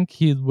 I would think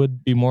he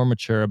would be more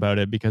mature about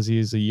it because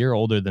he's a year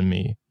older than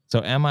me.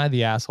 So am I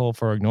the asshole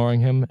for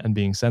ignoring him and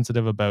being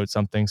sensitive about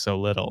something so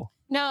little?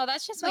 No,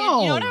 that's just weird. You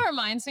know what it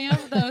reminds me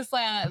of? Those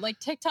like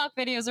TikTok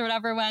videos or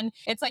whatever, when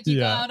it's like you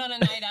go out on a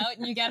night out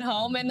and you get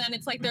home and then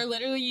it's like they're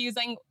literally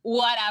using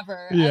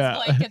whatever as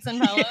blankets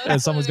and pillows.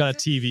 And someone's got a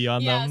TV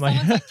on them.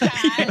 Someone's a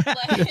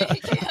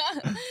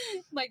cat.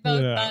 Like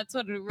those, that's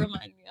what it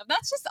reminded me of.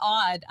 That's just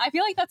odd. I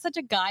feel like that's such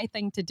a guy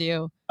thing to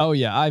do. Oh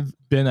yeah, I've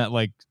been at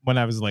like when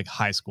I was like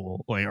high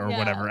school or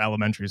whatever,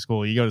 elementary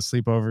school. You go to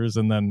sleepovers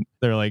and then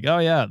they're like, oh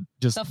yeah,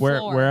 just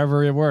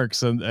wherever it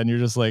works, and you're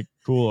just like,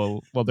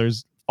 cool. Well,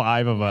 there's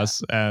 5 of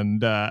us,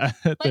 and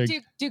like,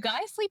 do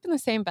guys sleep in the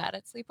same bed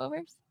at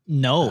sleepovers?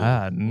 No,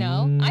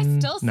 no. I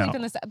still sleep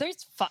in this.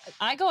 There's 5.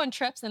 I go on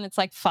trips and it's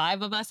like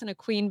 5 of us in a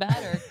queen bed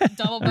or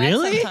double bed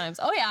sometimes.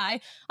 Oh yeah,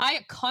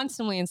 I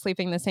constantly am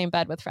sleeping in the same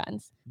bed with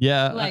friends.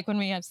 Yeah, like when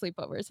we have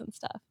sleepovers and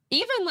stuff.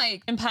 Even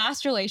like in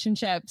past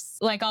relationships,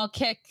 like I'll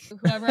kick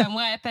whoever I'm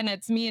with, and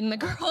it's me and the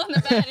girl in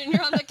the bed, and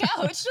you're on the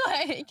couch.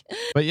 Like,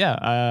 but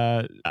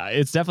yeah,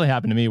 it's definitely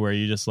happened to me where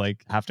you just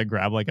like have to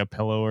grab like a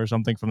pillow or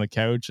something from the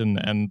couch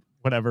and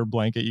whatever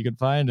blanket you could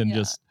find and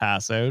just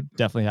pass out.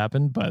 Definitely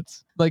happened, but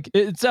like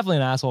it's definitely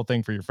an asshole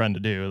thing for your friend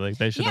to do. Like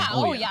they should.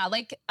 Yeah.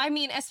 Like, I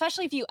mean,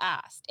 especially if you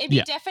asked. It'd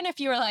be different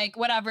if you were like,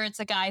 whatever, it's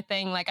a guy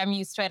thing. Like I'm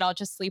used to it. I'll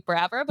just sleep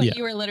wherever. But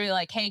you were literally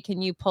like, hey,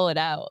 can you pull it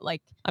out?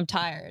 Like I'm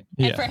tired.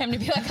 And for him to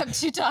be like, I'm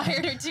too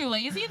tired or too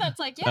lazy. That's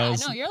like, you're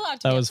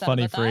allowed to. That was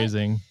funny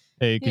phrasing.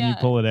 Hey, can you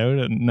pull it out?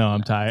 And no,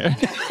 I'm tired.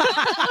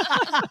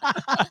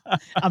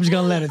 I'm just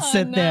gonna let it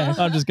sit there.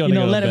 I'm just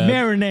gonna let it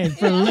marinate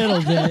for a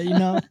little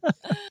bit.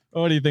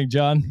 What do you think,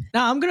 John?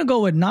 Now I'm gonna go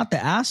with not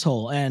the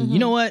asshole. And you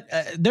know what?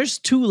 There's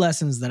 2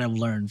 lessons that I've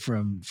learned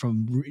from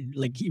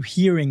like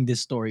hearing this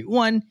story.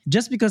 One,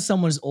 just because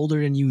someone's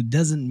older than you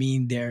doesn't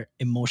mean they're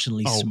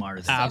emotionally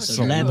smarter than you.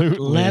 Absolutely.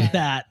 So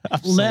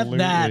let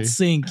that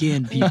sink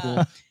in,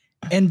 people.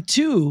 And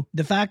 2,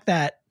 the fact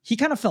that he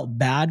kind of felt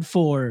bad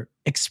for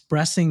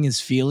expressing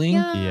his feeling.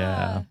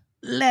 Yeah.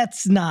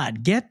 Let's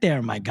not get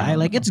there, my guy.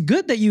 Like, it's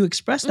good that you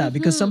express that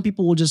because some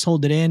people will just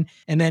hold it in.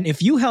 And then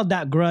if you held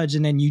that grudge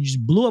and then you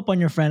just blew up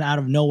on your friend out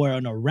of nowhere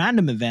on a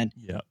random event,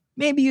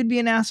 maybe you'd be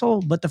an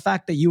asshole. But the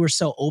fact that you were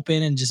so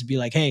open and just be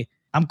like, hey,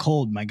 I'm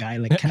cold, my guy.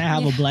 Like, can I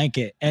have a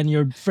blanket? And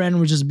your friend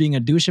was just being a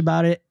douche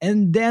about it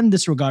and then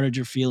disregarded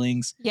your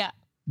feelings. Yeah.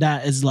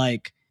 That is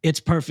like, it's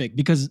perfect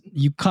because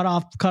you cut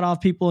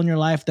off people in your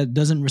life that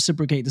doesn't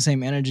reciprocate the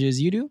same energy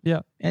as you do. Yeah.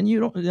 And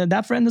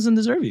that friend doesn't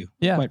deserve you.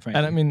 Yeah. Quite frankly.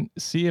 And I mean,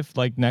 see if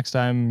like next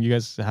time you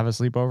guys have a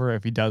sleepover,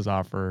 if he does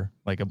offer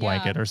like a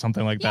blanket or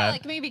something like that. Yeah,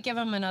 like maybe give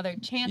him another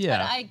chance.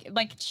 Yeah. But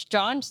like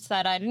John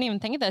said, I didn't even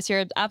think of this.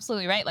 You're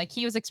absolutely right. Like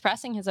he was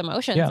expressing his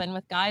emotions and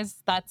with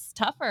guys, that's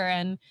tougher.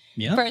 And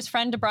for his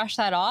friend to brush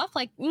that off,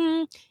 like,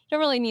 don't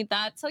really need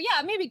that. So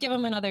yeah, maybe give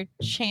him another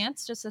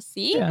chance just to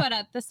see. Yeah. But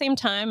at the same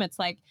time, it's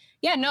like,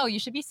 no, you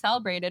should be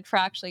celebrated for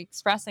actually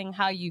expressing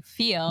how you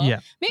feel. Yeah.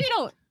 Maybe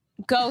don't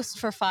ghost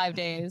for 5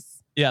 days.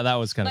 Yeah, that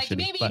was kind of like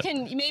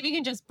shitty. Maybe you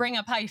can just bring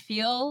up how you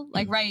feel,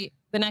 like right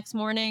the next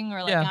morning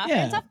or like after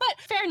and stuff.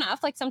 But fair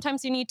enough. Like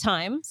sometimes you need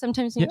time.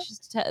 Sometimes you need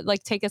just to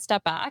like take a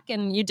step back.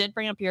 And you did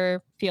bring up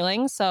your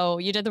feelings, so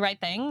you did the right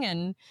thing.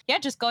 And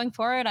just going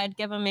forward, I'd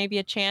give him maybe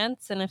a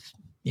chance. And if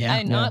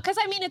because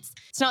I mean it's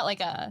not like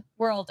a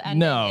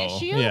world-ending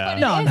issue. But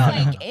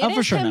it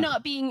is him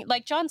not being,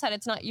 like John said,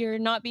 you're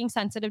not being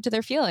sensitive to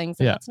their feelings,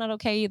 and that's not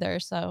okay either.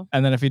 So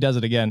and then if he does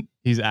it again,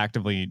 he's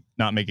actively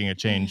not making a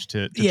change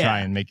to try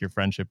and make your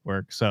friendship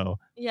work. So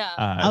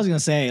I was gonna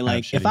say,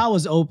 like, if I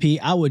was OP,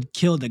 I would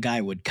kill the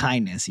guy with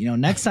kindness.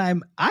 Next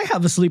time I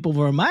have a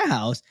sleepover in my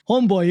house,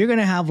 homeboy, you're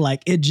gonna have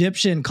like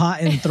Egyptian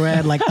cotton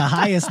thread, like the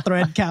highest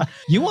thread count.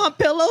 You want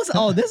pillows?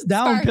 Oh, this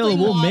down pillow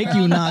will make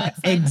you knock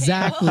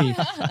exactly.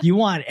 You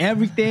want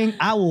everything?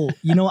 I will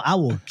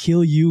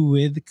kill you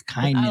with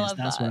kindness.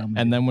 That's what I'm gonna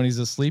And then when he's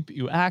asleep,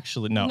 you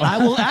actually I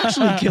will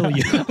actually kill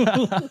you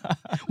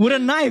with a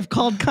knife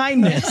called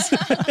kindness.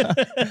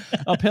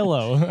 A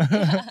pillow.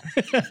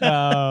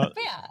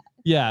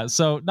 Yeah,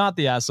 so not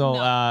the asshole.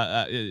 No.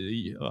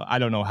 I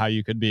don't know how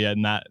you could be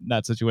in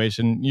that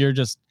situation. You're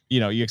just,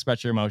 you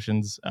express your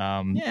emotions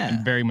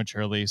very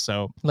maturely.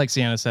 So like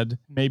Sienna said,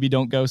 maybe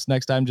don't ghost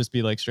next time. Just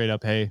be like straight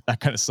up, hey, that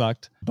kind of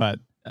sucked. But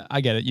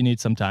I get it. You need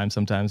some time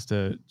sometimes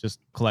to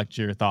just collect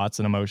your thoughts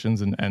and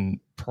emotions and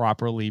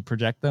properly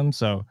project them.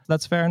 So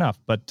that's fair enough.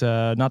 But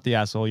not the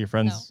asshole. Your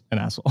friend's an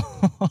asshole.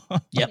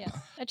 Yep. Yeah.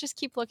 I just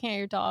keep looking at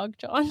your dog,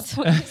 John.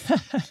 So he's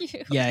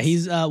cute. Yeah,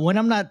 he's when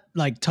I'm not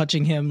like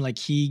touching him, like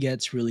he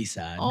gets really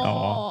sad.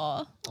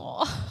 Oh.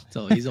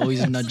 So he's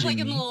always nudging like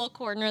in me. the little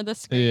corner of the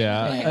screen.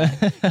 Yeah.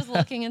 Like, just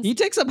looking and He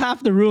takes up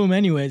half the room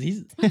anyways.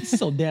 He's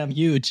so damn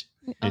huge.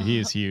 He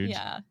is huge.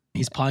 Yeah.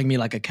 He's pawing me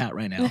like a cat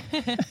right now.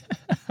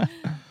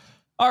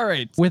 All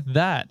right. With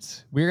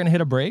that, we're going to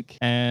hit a break.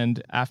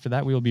 And after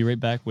that, we will be right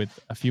back with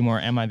a few more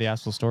Am I the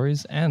Asshole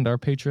stories and our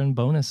patron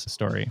bonus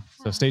story.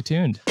 So stay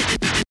tuned.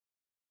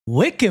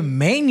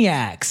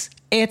 Wikimaniacs,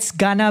 it's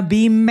gonna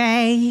be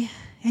May.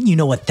 And you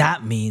know what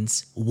that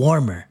means.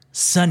 Warmer,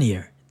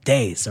 sunnier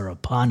days are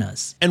upon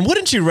us. And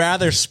wouldn't you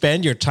rather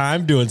spend your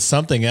time doing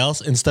something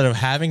else instead of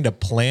having to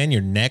plan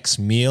your next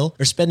meal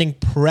or spending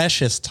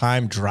precious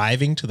time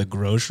driving to the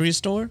grocery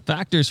store?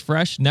 Factor's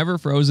fresh, never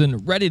frozen,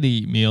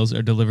 ready-to-eat meals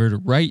are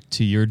delivered right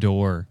to your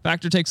door.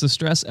 Factor takes the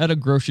stress out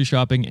of grocery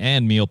shopping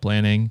and meal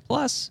planning.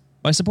 Plus,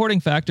 by supporting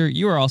Factor,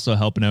 you are also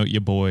helping out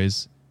your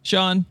boys.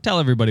 Sean, tell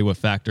everybody what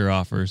Factor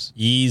offers.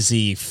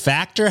 Easy.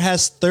 Factor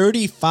has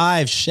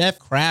 35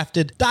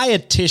 chef-crafted,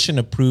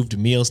 dietitian-approved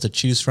meals to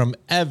choose from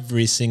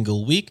every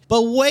single week.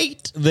 But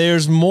wait,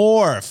 there's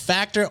more.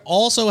 Factor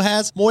also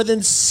has more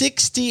than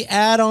 60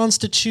 add-ons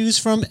to choose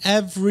from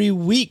every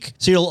week.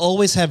 So you'll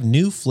always have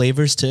new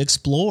flavors to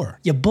explore.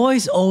 Your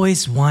boys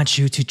always want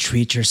you to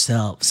treat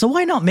yourself. So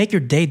why not make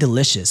your day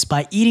delicious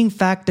by eating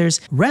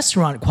Factor's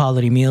restaurant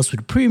quality meals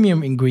with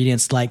premium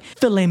ingredients like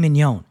filet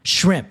mignon,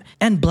 shrimp,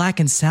 and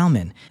blackened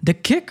salmon. The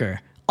kicker,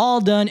 all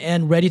done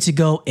and ready to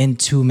go in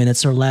 2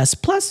 minutes or less,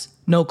 plus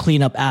no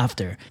cleanup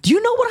after. Do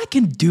you know what I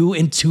can do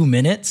in 2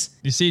 minutes?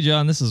 You see,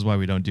 John, this is why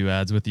we don't do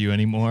ads with you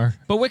anymore.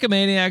 But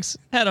Wikimaniacs,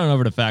 head on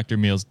over to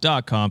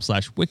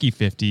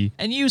factormeals.com/wiki50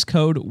 and use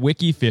code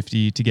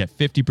WIKI50 to get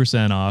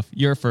 50% off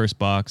your first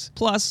box,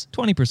 plus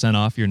 20%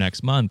 off your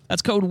next month.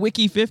 That's code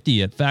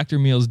WIKI50 at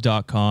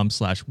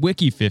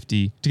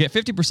factormeals.com/wiki50 to get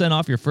 50%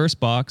 off your first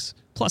box,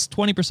 plus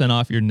 20%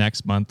 off your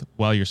next month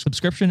while your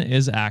subscription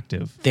is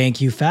active.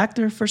 Thank you,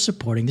 Factor, for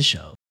supporting the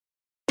show.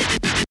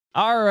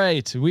 All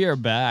right, we are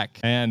back,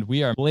 and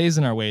we are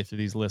blazing our way through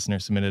these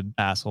listener-submitted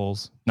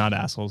assholes. Not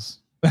assholes.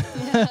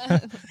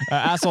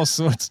 Asshole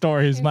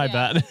stories, my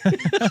bad.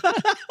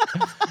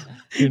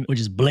 We're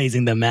just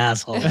blazing them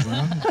assholes.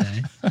 Huh?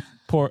 Okay.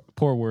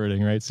 Poor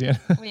wording, right, Sienna?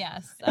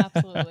 Yes,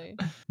 absolutely.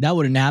 That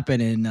wouldn't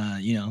happen in,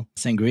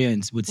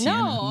 Sangria with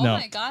Sienna. No, oh No.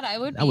 my God, I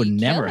would. That would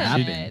never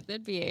happen.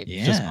 That'd be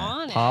Yeah. just Just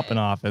on Popping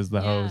it. off as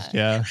the host,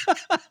 yeah.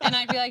 And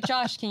I'd be like,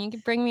 Josh, can you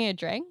bring me a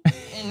drink?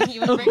 And he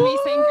would bring me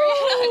sangria.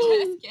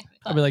 Just kidding.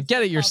 I'd be like,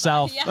 get it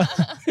yourself. Yeah.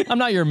 I'm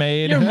not your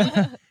maid.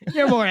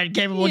 You're more than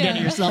capable of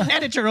getting yourself.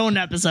 Edit your own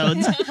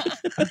episodes.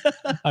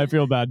 I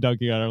feel bad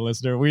dunking on our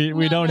listener.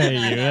 We don't hate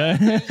you.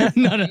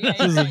 No. This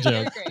is a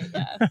joke. Great,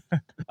 yeah.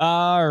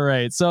 All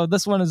right. So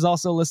this one is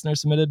also listener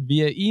submitted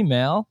via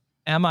email.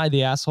 Am I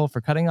the asshole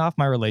for cutting off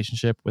my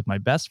relationship with my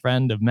best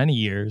friend of many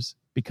years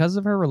because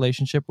of her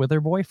relationship with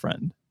her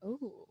boyfriend?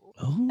 Ooh.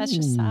 That's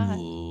just sad.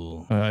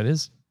 It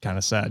is kind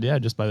of sad. Yeah,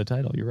 just by the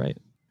title. You're right.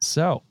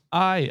 So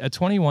I, a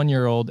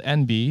 21-year-old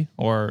NB,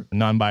 or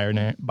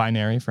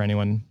non-binary for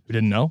anyone who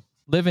didn't know,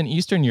 live in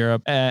Eastern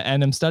Europe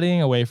and am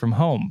studying away from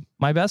home.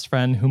 My best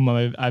friend, whom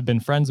I've been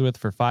friends with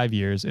for 5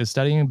 years, is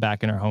studying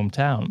back in her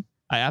hometown.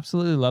 I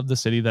absolutely love the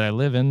city that I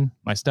live in,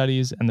 my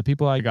studies, and the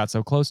people I got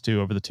so close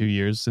to over the 2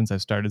 years since I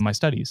started my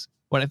studies.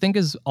 What I think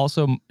is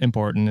also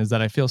important is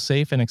that I feel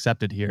safe and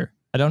accepted here.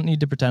 I don't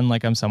need to pretend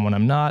like I'm someone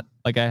I'm not,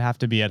 like I have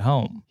to be at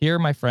home. Here,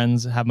 my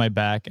friends have my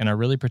back and are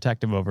really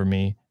protective over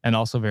me and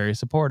also very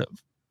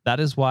supportive. That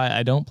is why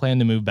I don't plan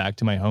to move back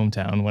to my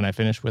hometown when I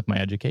finish with my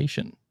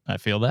education. I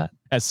feel that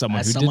as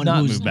someone who did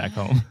not move back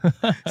home.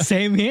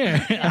 Same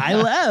here. I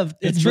left.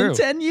 It's been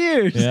 10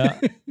 years. Yeah.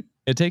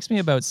 It takes me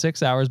about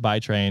 6 hours by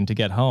train to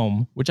get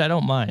home, which I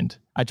don't mind.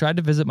 I tried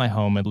to visit my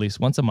home at least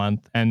once a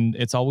month, and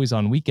it's always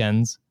on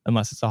weekends,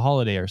 unless it's a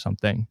holiday or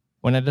something.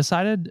 When I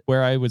decided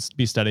where I would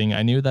be studying,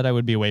 I knew that I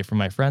would be away from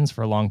my friends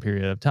for a long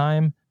period of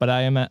time, but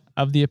I am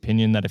of the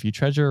opinion that if you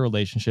treasure a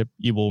relationship,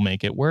 you will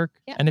make it work.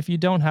 Yeah. And if you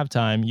don't have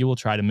time, you will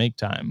try to make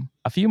time.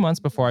 A few months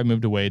before I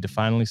moved away to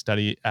finally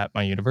study at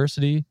my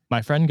university,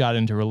 my friend got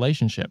into a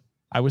relationship.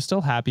 I was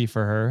still happy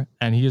for her,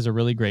 and he is a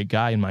really great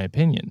guy in my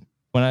opinion.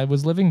 When I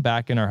was living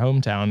back in our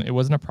hometown, it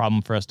wasn't a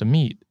problem for us to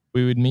meet.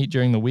 We would meet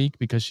during the week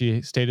because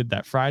she stated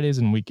that Fridays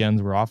and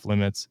weekends were off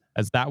limits,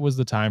 as that was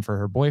the time for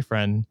her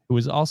boyfriend, who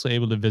was also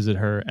able to visit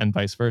her, and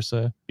vice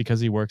versa,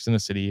 because he works in a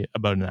city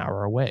about an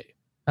hour away.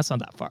 That's not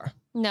that far.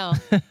 No.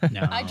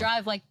 No. I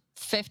drive like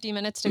 50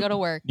 minutes to go to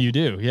work. You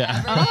do,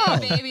 yeah.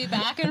 Every day, baby,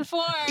 back and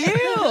forth.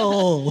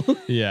 Ew.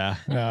 Yeah,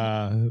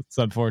 it's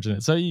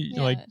unfortunate. So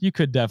you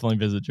could definitely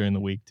visit during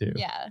the week too.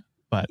 Yeah.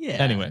 But Yeah.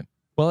 anyway,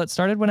 well, it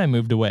started when I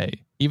moved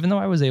away. Even though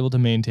I was able to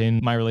maintain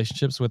my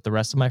relationships with the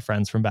rest of my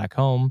friends from back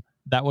home,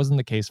 that wasn't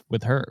the case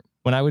with her.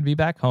 When I would be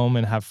back home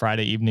and have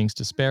Friday evenings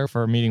to spare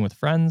for a meeting with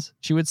friends,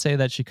 she would say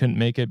that she couldn't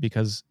make it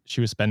because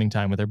she was spending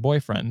time with her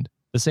boyfriend.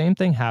 The same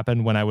thing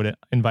happened when I would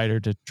invite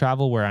her to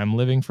travel where I'm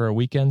living for a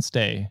weekend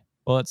stay.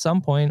 Well, at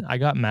some point, I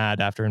got mad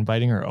after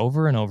inviting her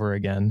over and over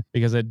again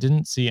because I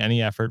didn't see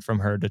any effort from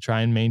her to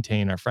try and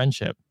maintain our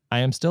friendship. I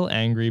am still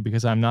angry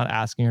because I'm not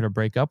asking her to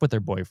break up with her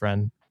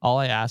boyfriend. All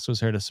I asked was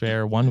her to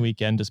spare one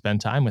weekend to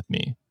spend time with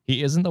me.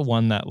 He isn't the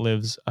one that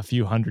lives a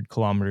few 100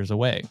 kilometers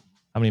away.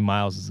 How many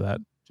miles is that,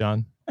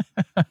 John?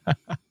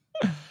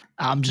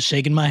 I'm just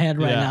shaking my head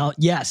right now.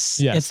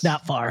 Yes, it's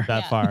that far.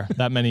 That far.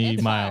 That many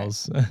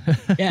miles.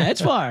 Yeah,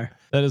 it's far.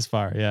 That is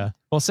far, yeah.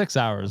 Well, 6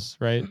 hours,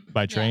 right?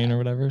 By train or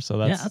whatever. So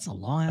that's a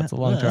long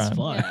drive. That's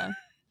far. Yeah.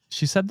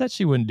 She said that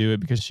she wouldn't do it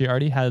because she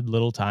already had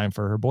little time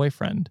for her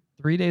boyfriend.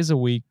 3 days a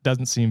week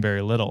doesn't seem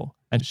very little.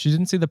 And she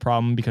didn't see the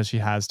problem because she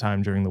has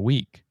time during the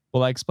week.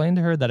 Well, I explained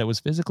to her that it was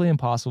physically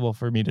impossible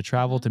for me to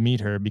travel to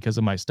meet her because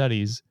of my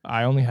studies.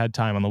 I only had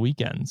time on the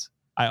weekends.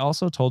 I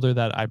also told her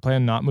that I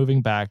plan not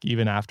moving back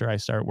even after I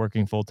start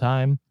working full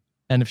time.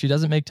 And if she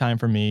doesn't make time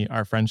for me,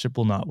 our friendship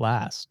will not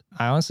last.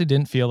 I honestly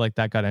didn't feel like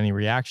that got any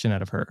reaction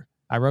out of her.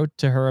 I wrote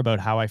to her about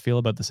how I feel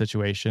about the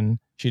situation.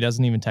 She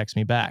doesn't even text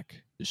me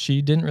back.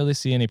 She didn't really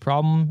see any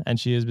problem, and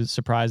she is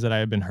surprised that I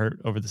had been hurt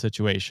over the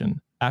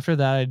situation. After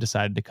that, I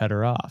decided to cut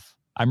her off.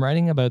 I'm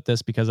writing about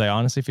this because I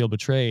honestly feel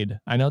betrayed.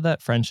 I know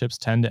that friendships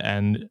tend to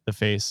end the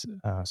face.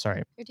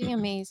 Sorry. You're doing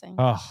amazing.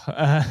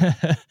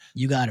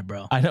 You got it,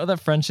 bro. I know that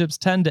friendships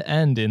tend to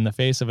end in the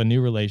face of a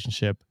new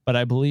relationship, but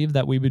I believe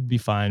that we would be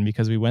fine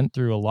because we went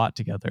through a lot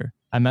together.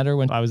 I met her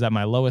when I was at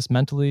my lowest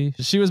mentally.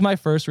 She was my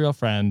first real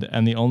friend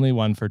and the only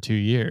one for 2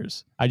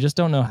 years. I just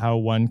don't know how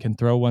one can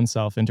throw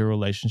oneself into a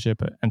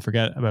relationship and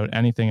forget about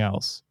anything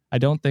else. I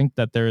don't think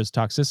that there is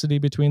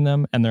toxicity between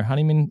them, and their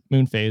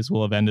honeymoon phase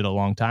will have ended a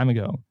long time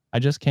ago. I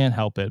just can't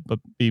help it but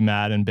be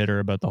mad and bitter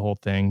about the whole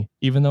thing,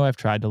 even though I've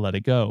tried to let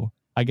it go.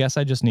 I guess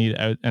I just need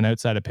an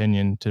outside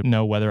opinion to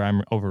know whether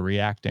I'm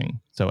overreacting.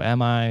 So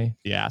am I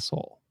the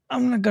asshole?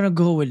 I'm not going to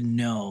go with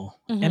no.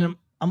 Mm-hmm. And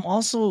I'm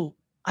also,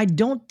 I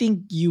don't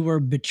think you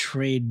were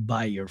betrayed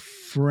by your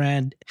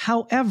friend.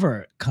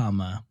 However,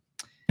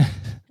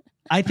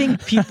 I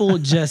think people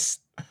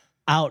just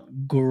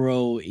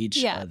outgrow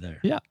each other.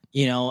 Yeah.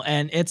 You know,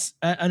 and it's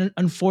an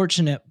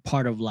unfortunate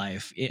part of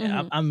life.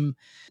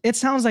 It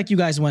sounds like you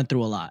guys went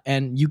through a lot,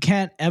 and you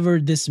can't ever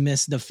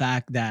dismiss the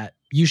fact that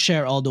you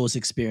share all those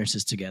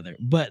experiences together.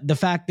 But the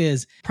fact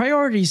is,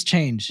 priorities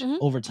change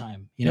over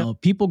time. You know,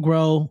 people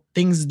grow,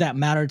 things that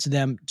matter to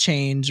them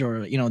change,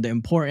 or, you know, the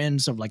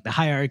importance of like the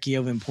hierarchy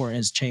of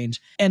importance change.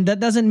 And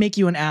that doesn't make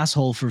you an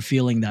asshole for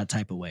feeling that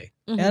type of way.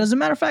 And as a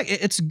matter of fact,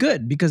 it's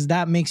good because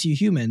that makes you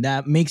human.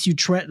 That makes you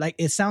like,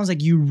 it sounds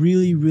like you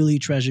really, really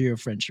treasure your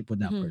friendship with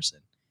that person.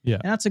 Yeah.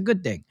 And that's a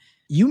good thing.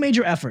 You made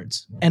your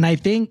efforts. And I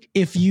think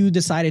if you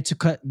decided to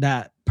cut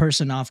that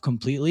person off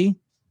completely,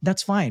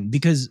 that's fine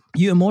because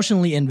you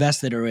emotionally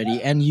invested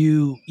already and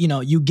you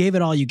gave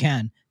it all you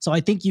can. So I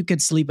think you could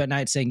sleep at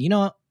night saying, you know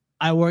what?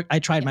 I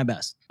tried my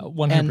best.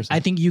 100%. And I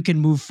think you can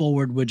move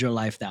forward with your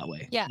life that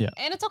way. Yeah.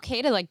 And it's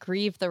okay to like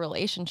grieve the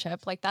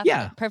relationship. Like that's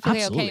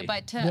perfectly absolutely. okay.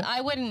 But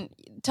I wouldn't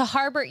to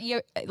harbor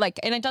you like,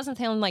 and it doesn't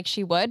sound like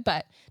she would,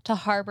 but to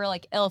harbor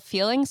like ill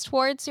feelings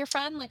towards your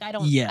friend. Like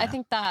I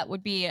think that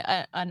would be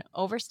an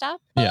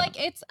overstep. But like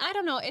I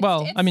don't know.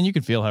 It's, I mean, you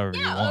can feel however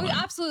you want.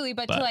 Absolutely.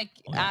 But to like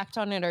act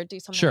on it or do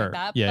something like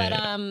that. Yeah,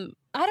 but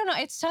I don't know.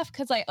 It's tough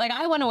because like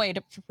I went away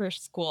for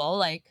school,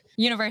 like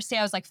university.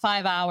 I was like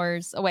 5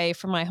 hours away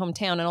from my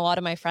hometown, and a lot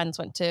of my friends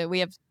we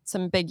have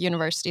some big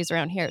universities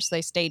around here, so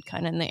they stayed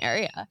kind of in the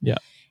area. Yeah.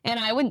 And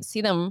I wouldn't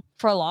see them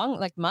for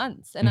like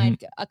months. And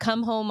I'd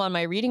come home on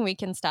my reading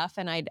week and stuff,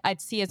 and I'd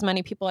see as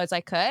many people as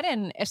I could.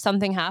 And if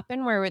something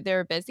happened where they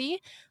were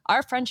busy,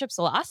 our friendships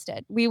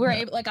lasted. We were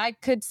able, like I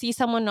could see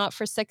someone not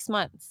for 6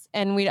 months,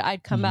 and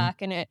I'd come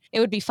back, and it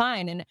would be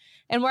fine.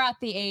 And we're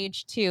at the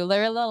age too.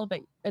 They're a little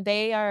bit.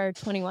 They are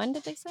 21.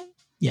 Did they say?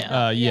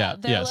 Yeah.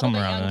 They're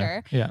somewhere bit around younger.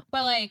 there. Yeah.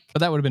 But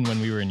that would have been when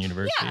we were in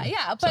university.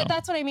 Yeah. But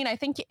that's what I mean. I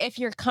think if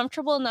you're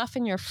comfortable enough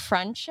in your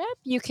friendship,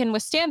 you can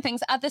withstand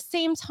things. At the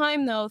same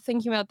time, though,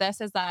 thinking about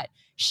this is that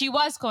she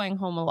was going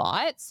home a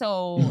lot.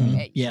 So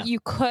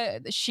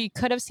she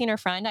could have seen her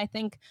friend. I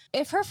think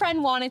if her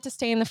friend wanted to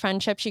stay in the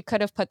friendship, she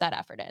could have put that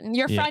effort in.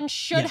 Your friend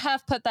should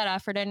have put that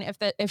effort in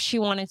if she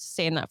wanted to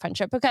stay in that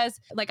friendship. Because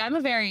like I'm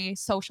a very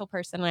social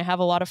person. I have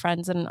a lot of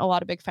friends and a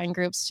lot of big friend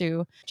groups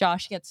too.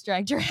 Josh gets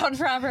dragged around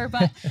forever.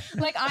 But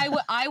like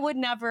I would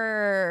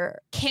never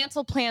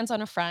cancel plans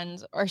on a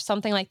friend or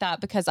something like that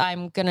because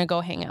I'm going to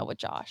go hang out with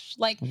Josh.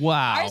 Like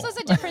ours was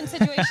a different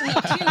situation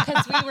though too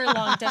because we were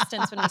long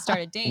distance when we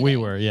started dating. We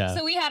were, yeah.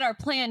 So we had our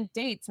planned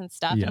dates and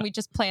stuff and we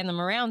just planned them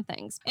around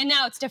things. And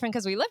now it's different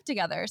because we live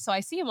together. So I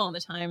see him all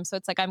the time. So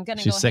it's like I'm going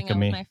to go hang out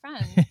with my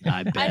friend.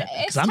 I bet.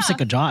 Because I'm sick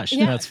of Josh.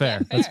 Yeah, that's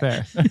fair. That's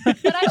fair.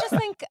 But I just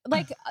think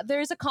like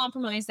there's a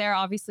compromise there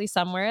obviously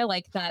somewhere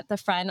like that the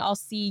friend, I'll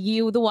see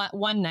you the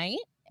one night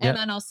and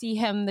then I'll see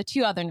him the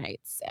 2 other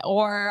nights,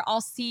 or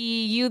I'll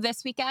see you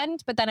this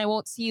weekend, but then I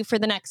won't see you for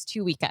the next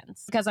 2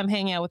 weekends because I'm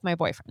hanging out with my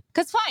boyfriend.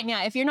 Because fine,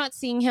 yeah, if you're not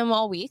seeing him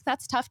all week,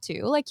 that's tough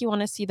too. Like you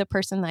want to see the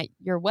person that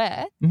you're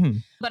with.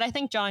 But I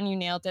think, John, you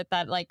nailed it,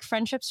 that like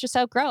friendships just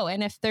outgrow.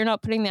 And if they're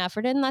not putting the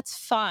effort in, that's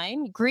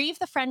fine. Grieve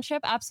the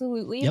friendship,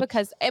 absolutely.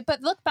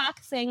 But look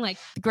back saying like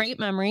great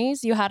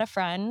memories. You had a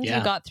friend, you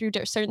got through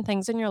certain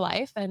things in your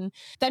life, and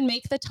then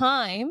make the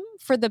time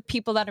for the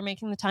people that are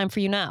making the time for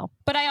you now.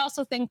 But I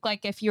also think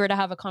like if you were to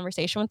have a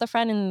conversation with a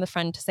friend and the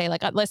friend to say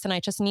like, listen, I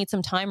just need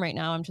some time right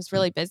now, I'm just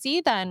really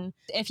busy, then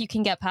if you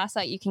can get past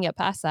that, you can get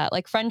past that.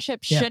 Like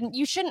friendship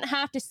you shouldn't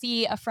have to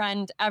see a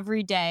friend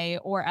every day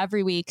or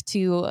every week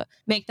to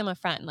make them a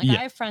friend. Like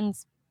I have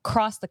friends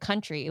across the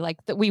country,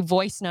 like that we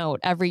voice note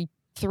every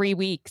 3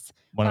 weeks.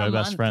 One of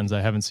my best friends I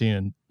haven't seen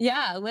in...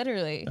 Yeah,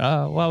 literally.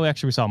 Well,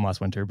 actually, we saw him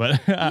last winter,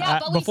 but,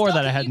 before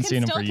that, I hadn't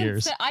seen him for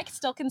years. I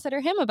still consider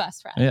him a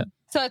best friend. Yeah.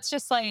 So it's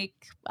just like,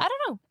 I don't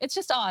know. It's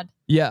just odd.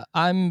 Yeah,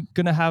 I'm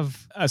going to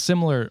have a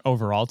similar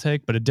overall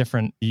take, but a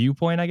different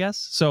viewpoint, I guess.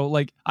 So,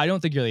 like, I don't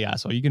think you're the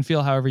asshole. You can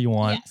feel however you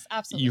want. Yes,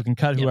 absolutely. You can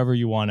cut whoever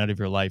you want out of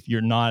your life.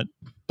 You're not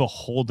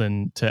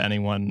beholden to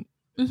anyone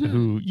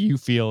who you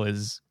feel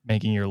is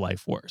making your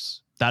life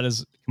worse. That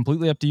is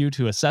completely up to you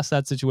to assess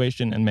that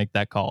situation and make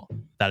that call.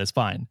 That is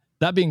fine.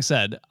 That being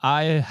said,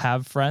 I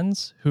have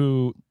friends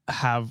who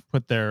have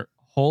put their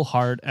whole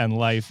heart and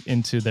life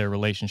into their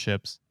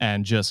relationships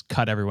and just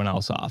cut everyone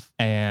else off.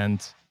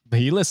 And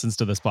he listens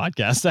to this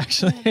podcast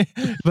actually,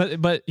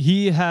 but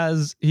he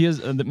has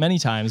many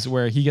times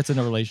where he gets in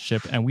a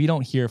relationship and we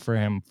don't hear from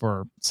him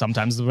for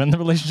sometimes when the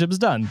relationship is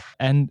done.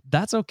 And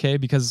that's okay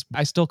because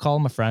I still call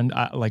him a friend.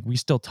 Like we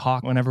still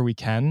talk whenever we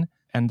can.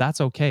 And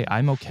that's okay.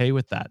 I'm okay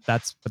with that.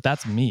 But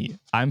that's me.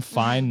 I'm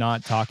fine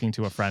not talking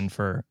to a friend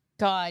for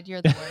God,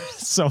 you're the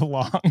worst. so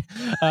long.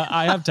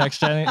 I have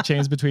text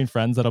chains between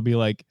friends that'll be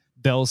like,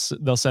 they'll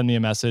send me a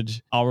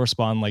message. I'll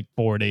respond like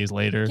 4 days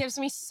later. It gives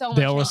me so much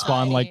They'll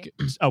respond like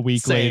a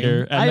week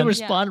later. And I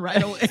respond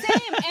right away.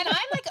 Same. And I'm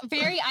like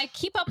I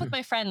keep up with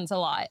my friends a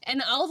lot.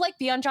 And I'll like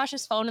be on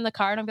Josh's phone in the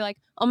car and I'll be like,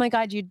 oh my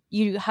God,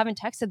 you haven't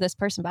texted this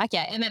person back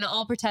yet. And then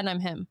I'll pretend I'm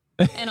him.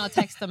 And I'll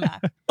text them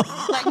back.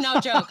 Like, no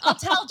joke. I'll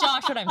tell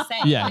Josh what I'm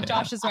saying.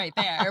 Josh is right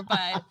there.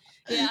 But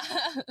yeah.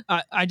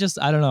 I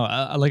don't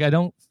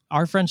know.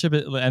 Our friendship,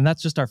 and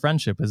that's just our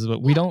friendship, is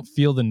we don't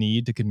feel the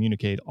need to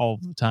communicate all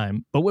the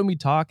time. But when we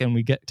talk and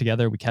we get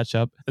together, we catch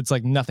up, it's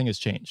like nothing has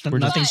changed.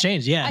 Nothing's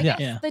changed. Yeah. I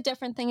guess the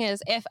different thing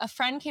is if a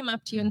friend came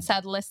up to you and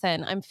said,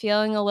 listen, I'm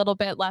feeling a little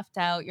bit left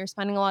out. You're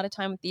spending a lot of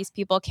time with these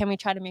people. Can we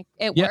try to make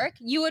it work?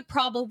 You would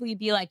probably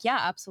be like, yeah,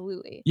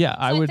 absolutely. Yeah,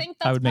 so I think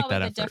that's make that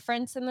the effort.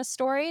 difference in the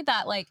story,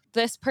 that like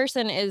this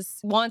person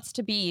wants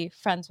to be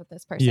friends with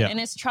this person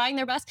and is trying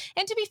their best.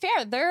 And to be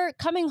fair, they're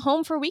coming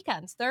home for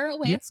weekends. They're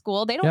away at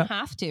school. They don't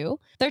have to.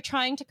 They're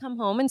trying to come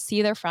home and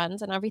see their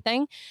friends and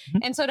everything.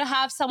 And so to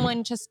have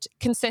someone just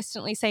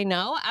consistently say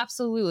no,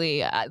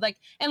 absolutely. Like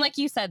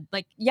you said,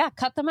 like,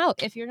 cut them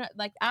out. If you're not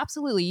like,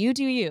 absolutely, you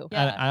do you.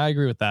 Yeah. I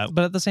agree with that.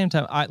 But at the same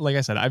time, like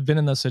I said, I've been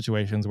in those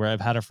situations where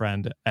I've had a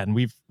friend and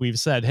we've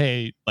said,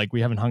 hey, like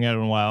we haven't hung out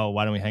in a while.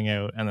 Why don't we hang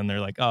out? And then they're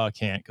like, oh, I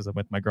can't because I'm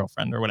with my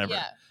girlfriend or whatever.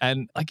 Yeah.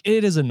 And like,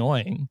 it is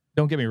annoying.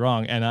 Don't get me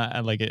wrong. And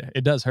I like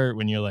it does hurt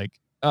when you're like,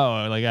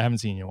 oh, like I haven't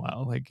seen you in a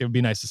while. Like it would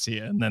be nice to see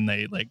you. And then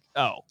they like,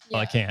 oh,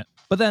 well, I can't.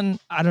 But then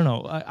I don't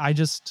know.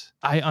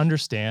 I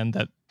understand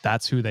that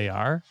that's who they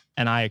are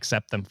and I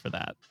accept them for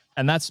that.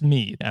 And that's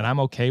me. And I'm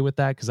okay with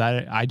that because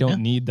I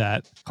don't need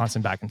that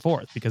constant back and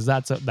forth because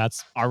that's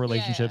our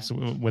relationships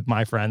with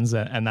my friends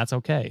and that's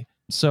okay.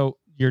 So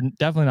you're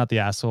definitely not the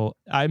asshole.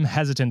 I'm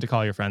hesitant to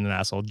call your friend an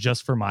asshole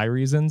just for my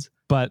reasons,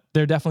 but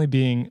they're definitely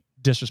being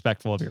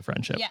disrespectful of your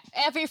friendship. Yeah,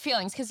 of your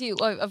feelings because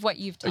of what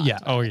you've talked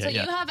about. Oh yeah. So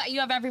you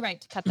have every right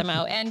to cut them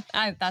out, and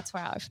that's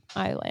where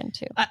I land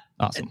too.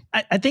 Awesome.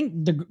 I think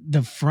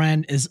the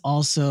friend is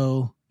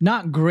also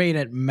not great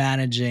at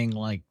managing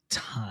like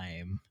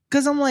time.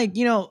 Because I'm like,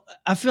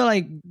 I feel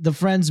like the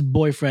friend's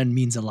boyfriend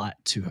means a lot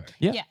to her.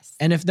 Yeah. Yes.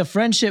 And if the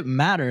friendship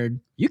mattered,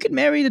 you could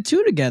marry the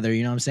two together.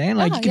 You know what I'm saying?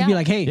 Like you could be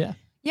like, hey,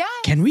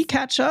 can we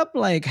catch up?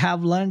 Like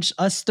have lunch,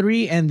 us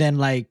three, and then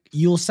like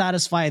you'll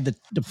satisfy the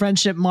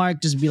friendship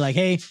mark. Just be like,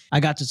 hey,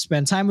 I got to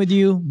spend time with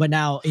you, but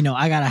now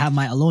I gotta have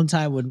my alone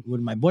time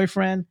with my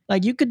boyfriend.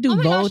 Like you could do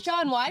both. Gosh,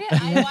 John, why did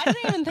I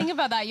even think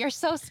about that? You're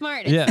so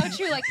smart. It's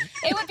so true. Like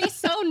it would be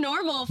so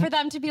normal for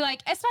them to be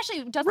like,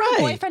 especially does my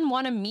boyfriend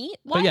want to meet?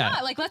 Why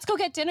not? Like let's go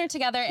get dinner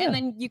together, and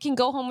then you can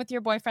go home with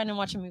your boyfriend and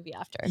watch a movie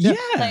after. Yeah.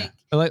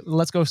 Like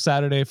let's go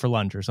Saturday for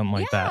lunch or something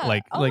like that.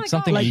 Like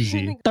something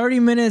easy. 30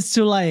 minutes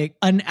to like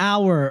an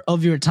hour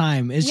of your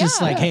time. It's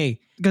just like, hey,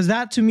 because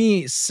that to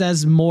me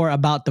says more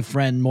about the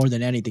friend more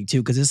than anything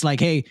too. Because it's like,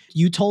 hey,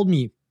 you told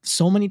me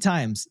so many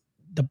times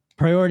the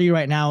priority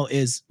right now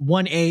is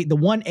 1A. The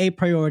 1A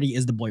priority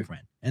is the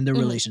boyfriend and the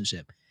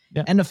relationship.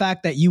 Yeah. And the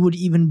fact that you would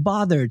even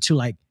bother to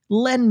like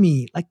lend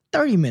me like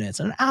 30 minutes,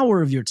 an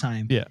hour of your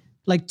time. Yeah.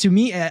 Like to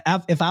me,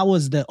 if I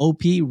was the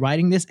OP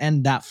writing this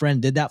and that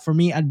friend did that for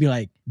me, I'd be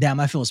like, damn,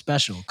 I feel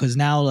special. Because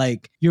now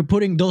like you're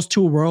putting those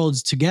two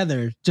worlds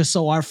together just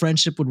so our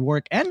friendship would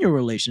work and your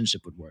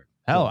relationship would work.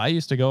 Hell, I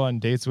used to go on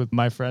dates with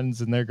my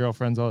friends and their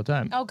girlfriends all the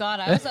time. Oh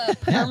God, I was a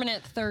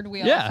permanent third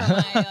wheel for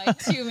my like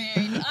 2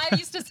 married. I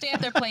used to stay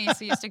at their place.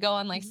 We used to go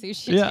on like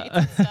sushi dates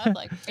and stuff.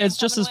 Like it's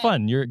just as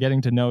fun. You're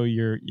getting to know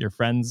your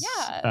friends,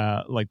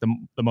 like the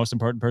most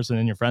important person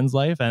in your friend's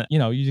life, and you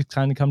know you just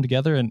kind of come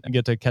together and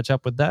get to catch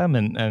up with them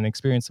and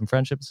experience some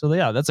friendship. So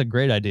yeah, that's a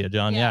great idea,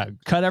 John. Yeah,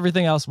 cut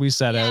everything else we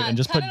said out and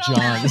just put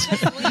John's.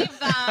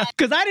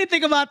 Because I didn't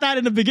think about that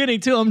in the beginning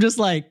too. I'm just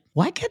like,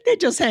 why can't they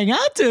just hang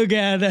out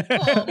together?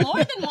 Well,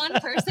 more than one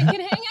person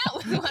can hang out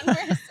with one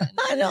person.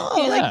 I know,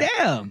 like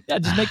damn. Yeah,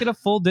 just make it a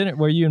full dinner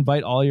where you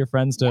invite all your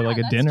friends to like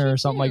a dinner or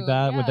something like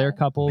that with their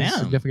couples,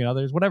 significant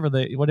others,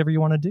 whatever you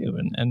want to do,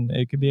 and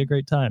it could be a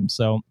great time.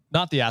 So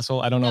not the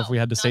asshole. I don't know if we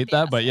had to state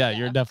that, but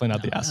you're definitely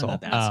not the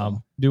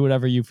asshole. Do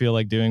whatever you feel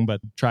like doing,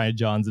 but try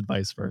John's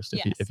advice first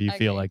if you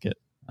feel like it.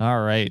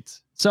 All right.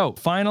 So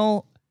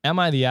final, am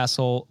I the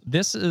asshole?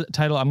 This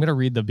title, I'm going to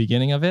read the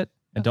beginning of it.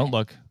 And don't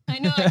look. I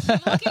know. I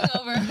keep looking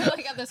over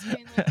like at the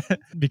screen.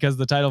 Because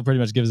the title pretty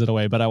much gives it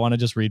away, but I want to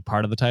just read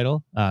part of the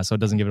title so it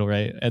doesn't give it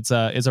away. It's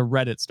a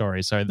Reddit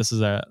story. Sorry, this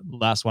is a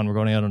last one. We're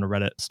going out on a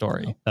Reddit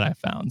story that I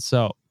found.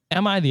 So,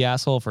 am I the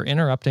asshole for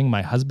interrupting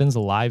my husband's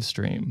live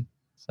stream?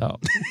 So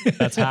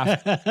that's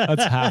half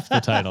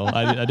the title.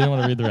 I didn't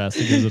want to read the rest.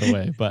 It gives it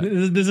away. But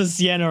this is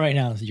Sienna right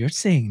now. You're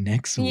saying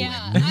next one.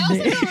 Yeah, I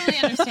also don't really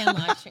understand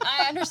live streams.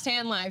 I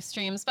understand live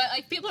streams, but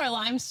like people are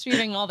live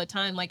streaming all the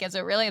time. Like, is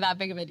it really that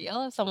big of a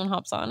deal if someone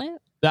hops on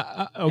it?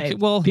 Okay, hey,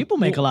 well, people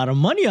make a lot of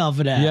money off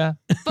of that. Yeah,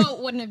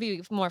 but wouldn't it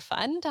be more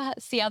fun to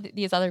see how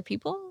these other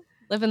people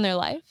living their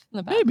life in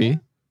the background? Maybe.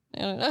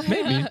 I don't know.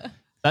 Maybe.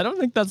 I don't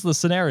think that's the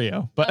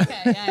scenario, but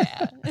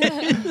okay,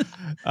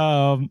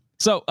 yeah.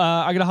 So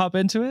I'm gonna hop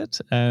into it,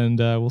 and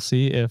we'll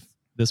see if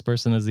this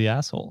person is the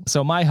asshole.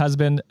 So my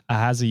husband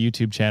has a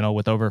YouTube channel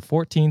with over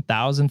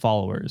 14,000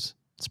 followers.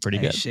 It's pretty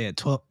good. Shit,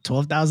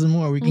 12,000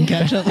 more. We can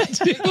catch up.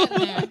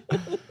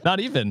 Not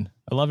even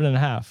 11 and a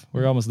half.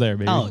 We're almost there,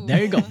 baby. Oh,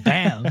 there you go.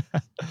 Bam.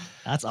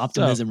 That's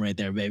optimism right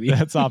there, baby.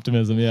 That's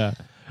optimism. Yeah.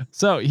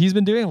 So he's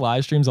been doing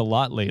live streams a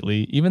lot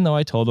lately, even though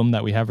I told him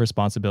that we have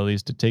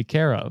responsibilities to take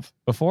care of.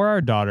 Before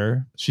our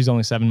daughter, she's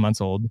only 7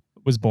 months old,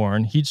 was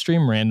born, he'd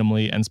stream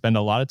randomly and spend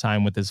a lot of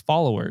time with his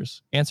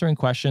followers, answering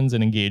questions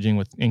and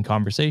engaging in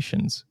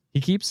conversations. He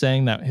keeps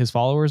saying that his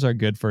followers are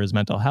good for his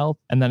mental health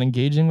and that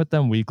engaging with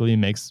them weekly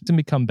makes him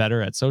become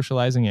better at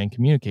socializing and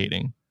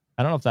communicating.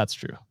 I don't know if that's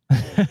true.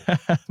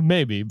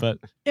 Maybe, but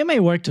it may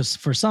work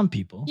for some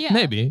people. Yeah.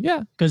 Maybe,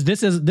 yeah. Because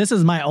this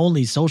is my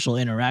only social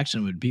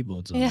interaction with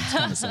people, so it's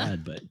kind of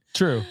sad, but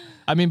true.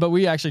 I mean, but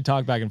we actually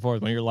talk back and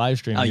forth when you're live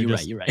streaming. Oh,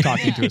 you're right.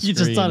 Talking to a screen. You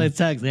just saw a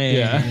text.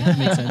 Yeah,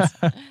 makes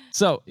sense.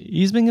 So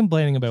he's been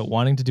complaining about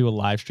wanting to do a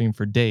live stream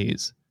for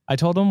days. I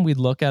told him we'd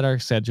look at our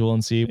schedule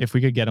and see if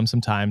we could get him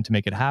some time to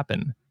make it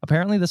happen.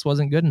 Apparently, this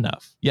wasn't good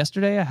enough.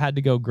 Yesterday, I had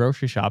to go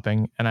grocery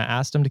shopping, and I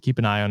asked him to keep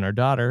an eye on our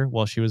daughter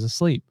while she was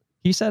asleep.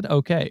 He said,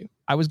 okay.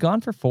 I was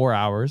gone for 4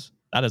 hours.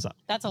 That's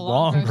a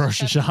long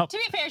grocery shop. To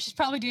be fair, she's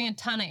probably doing a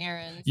ton of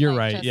errands. You're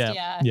right.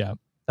 Yeah.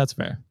 That's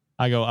fair.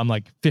 I'm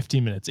like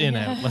 15 minutes in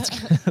and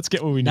let's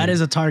get what we need. That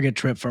is a Target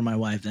trip for my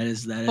wife. That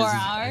is 4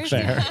 hours.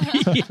 Fair.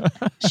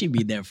 She'd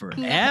be there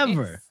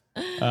forever.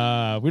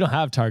 Nice. We don't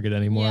have Target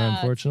anymore,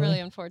 unfortunately. It's really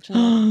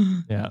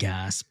unfortunate. Yeah.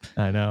 Gasp.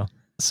 I know.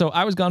 So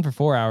I was gone for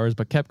 4 hours,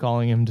 but kept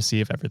calling him to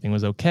see if everything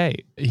was okay.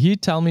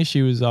 He'd tell me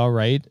she was all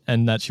right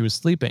and that she was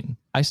sleeping.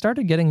 I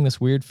started getting this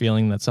weird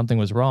feeling that something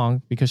was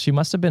wrong because she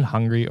must have been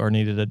hungry or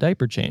needed a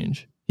diaper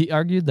change. He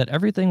argued that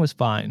everything was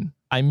fine.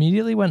 I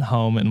immediately went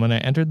home, and when I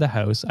entered the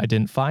house, I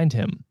didn't find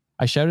him.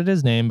 I shouted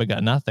his name but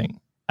got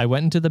nothing. I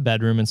went into the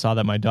bedroom and saw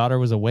that my daughter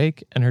was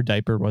awake and her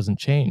diaper wasn't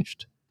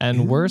changed.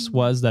 And worse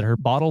was that her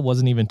bottle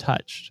wasn't even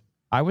touched.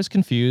 I was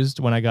confused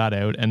when I got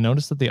out and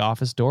noticed that the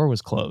office door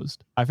was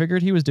closed. I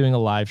figured he was doing a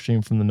live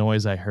stream from the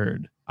noise I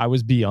heard. I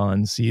was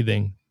beyond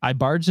seething. I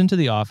barged into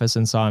the office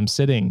and saw him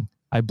sitting.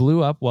 I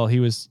blew up while he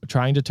was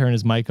trying to turn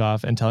his mic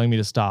off and telling me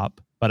to stop,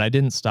 but I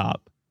didn't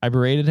stop. I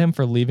berated him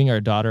for leaving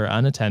our daughter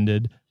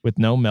unattended with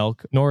no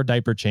milk nor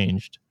diaper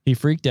changed. He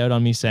freaked out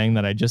on me saying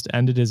that I just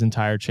ended his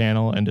entire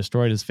channel and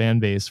destroyed his fan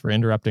base for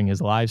interrupting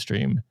his live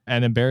stream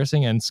and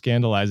embarrassing and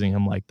scandalizing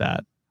him like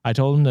that. I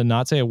told him to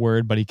not say a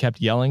word, but he kept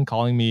yelling,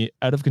 calling me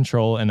out of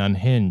control and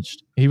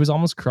unhinged. He was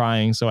almost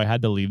crying, so I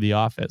had to leave the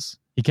office.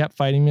 He kept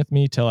fighting with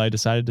me till I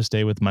decided to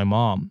stay with my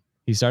mom.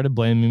 He started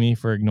blaming me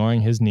for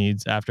ignoring his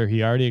needs after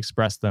he already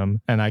expressed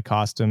them, and I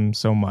cost him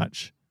so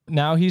much.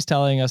 Now he's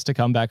telling us to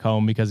come back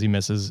home because he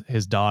misses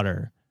his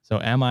daughter.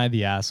 So am I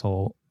the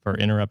asshole for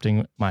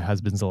interrupting my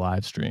husband's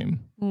live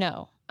stream?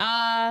 No.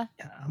 Yeah,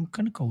 I'm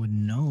gonna go with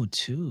no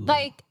too.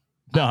 Like,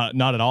 No,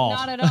 not at all.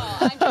 Not at all.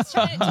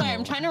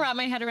 I'm trying to wrap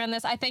my head around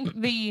this. I think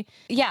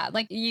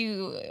like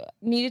you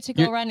needed to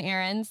go run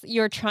errands.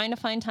 You're trying to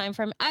find time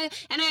for him. I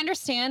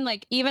understand,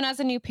 like, even as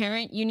a new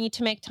parent, you need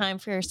to make time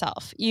for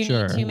yourself. You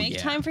need to make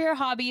time for your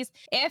hobbies.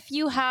 If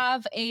you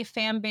have a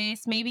fan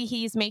base, maybe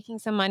he's making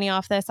some money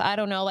off this. I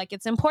don't know. Like,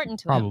 it's important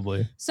to him.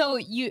 Probably. So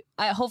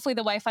hopefully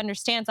the wife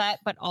understands that,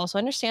 but also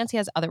understands he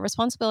has other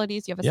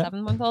responsibilities. You have a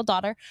 7-month-old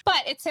daughter,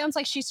 but it sounds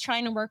like she's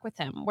trying to work with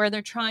him, where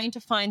they're trying to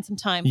find some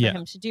time for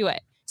him to do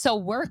it. So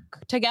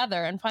work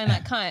together and find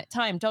that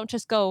time. Don't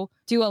just go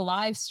do a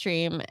live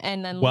stream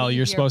and then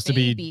you're supposed to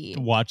be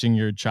watching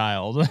your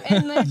child.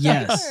 And the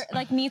diaper,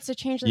 like, needs to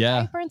change the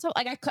diaper and stuff.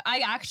 Like,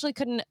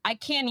 I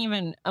can't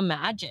even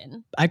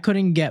imagine. I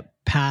couldn't get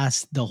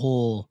past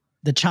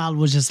the child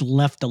was just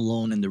left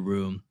alone in the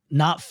room,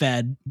 not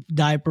fed,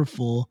 diaper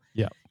full.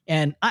 Yeah.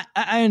 And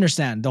I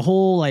understand the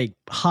whole, like,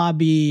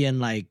 hobby and,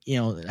 like,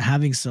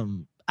 having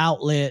some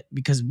outlet,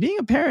 because being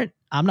a parent,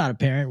 I'm not a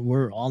parent.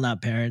 We're all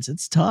not parents.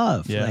 It's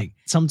tough. Yeah. Like,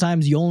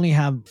 sometimes you only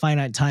have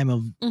finite time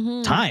of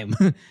time,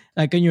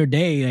 like, in your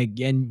day, like,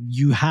 and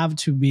you have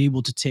to be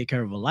able to take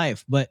care of a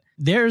life. But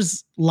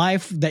there's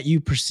life that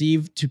you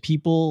perceive to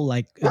people,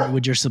 like,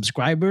 with your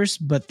subscribers,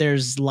 but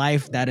there's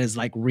life that is,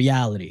 like,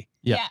 reality.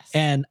 Yeah. Yes.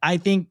 And I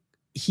think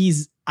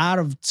he's out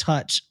of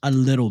touch a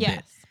little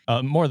bit.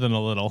 More than a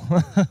little.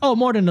 Oh,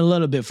 more than a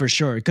little bit, for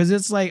sure. Because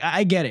it's like,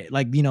 I get it.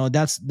 Like,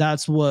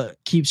 that's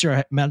what keeps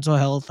your mental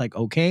health, like,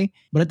 okay.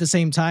 But at the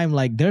same time,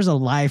 like, there's a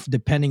life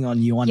depending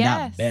on you on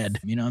that bed.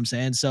 You know what I'm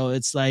saying? So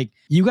it's like,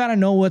 you got to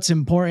know what's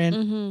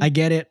important. I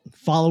get it.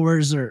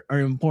 Followers are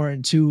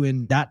important too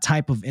in that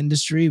type of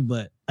industry,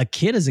 but a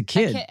kid is a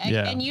kid.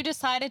 And you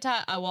decided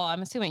to,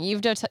 I'm assuming you've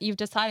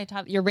decided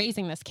to you're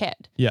raising this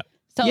kid. Yeah.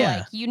 So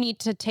like, you need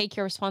to take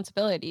your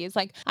responsibilities.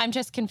 Like, I'm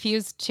just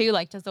confused too.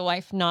 Like, does the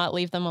wife not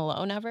leave them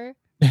alone ever?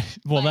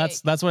 Well, like,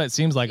 that's what it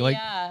seems like. Like,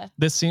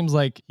 this seems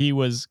like he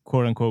was,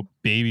 quote unquote,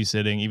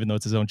 babysitting, even though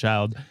it's his own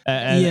child.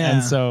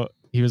 And so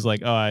he was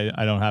like, oh, I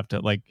don't have to,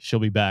 like, she'll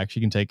be back.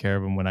 She can take care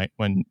of him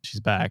when she's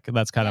back.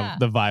 That's kind of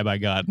the vibe I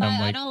got. And I'm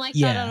like, I don't like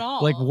that at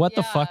all. Like, what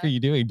the fuck are you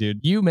doing,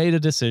 dude? You made a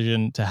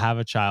decision to have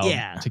a child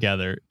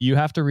together. You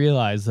have to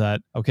realize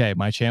that, okay,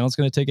 my channel's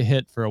going to take a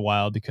hit for a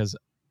while because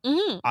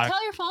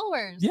tell your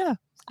followers. Yeah.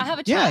 I have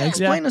a child. Yeah,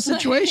 explain the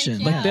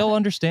situation. Like, they'll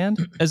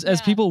understand.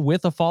 As people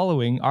with a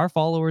following, our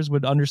followers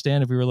would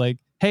understand if we were like,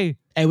 hey,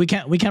 we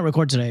can't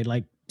record today.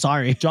 Like,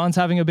 sorry. John's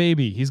having a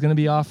baby. He's going to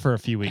be off for a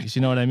few weeks.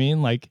 You know what I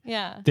mean? Like,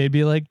 they'd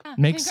be like,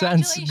 makes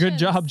sense. Good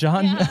job,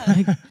 John.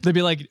 Yeah. They'd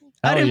be like,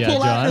 I didn't pull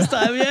John. out this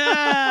time.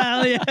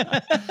 Yeah.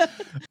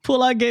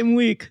 Pull out game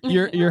week.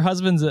 Your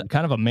husband's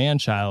kind of a man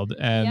child,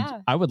 and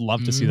I would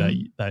love to see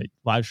that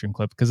live stream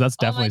clip, because that's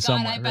definitely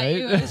somewhere, I bet right?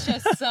 you it was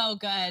just so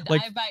good.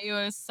 Like, I bet you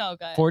it was so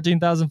good.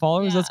 14,000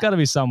 followers. That's got to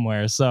be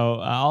somewhere.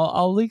 So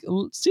I'll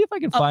see if I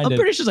can find it. I'm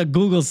pretty sure it's a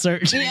Google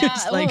search. Yeah.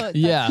 It's like,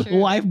 true.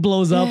 wife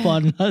blows up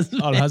on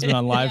husband. On husband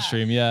on live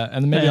stream. Yeah.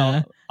 And maybe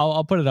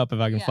I'll put it up if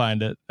I can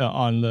find it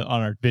on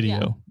our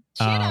video.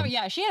 She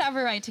had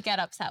every right to get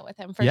upset with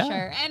him for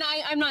sure. And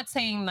I'm not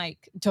saying,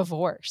 like,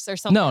 divorce or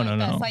something like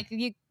this. Like,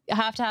 you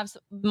have to have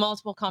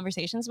multiple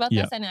conversations about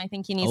this, and I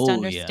think he needs to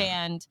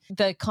understand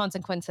the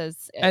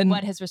consequences and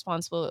what his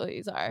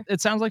responsibilities are.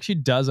 It sounds like she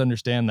does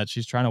understand that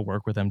she's trying to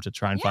work with him to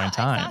try and find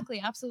time. Exactly,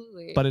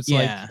 absolutely. But it's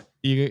like,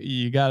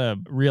 you gotta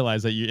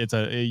realize that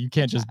you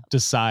can't just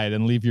decide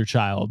and leave your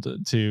child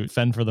to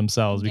fend for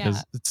themselves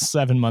because it's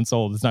 7 months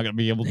old. It's not gonna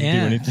be able to do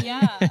anything.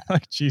 Yeah.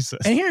 Like, Jesus.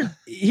 And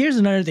here's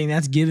another thing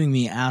that's giving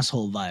me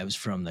asshole vibes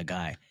from the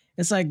guy.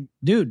 It's like,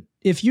 dude,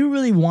 if you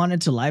really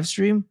wanted to live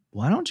stream,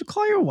 why don't you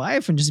call your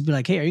wife and just be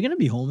like, hey, are you going to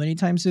be home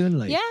anytime soon?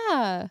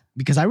 Like,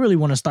 because I really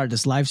want to start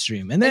this live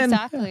stream. And then,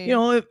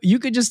 if you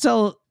could just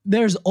tell,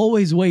 there's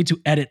always a way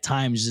to edit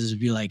times. Just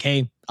be like,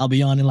 hey, I'll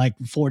be on in like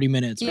 40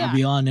 minutes. Or I'll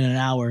be on in an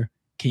hour.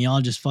 Can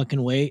y'all just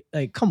fucking wait?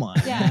 Like, come on.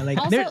 Man. Like,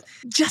 also,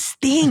 just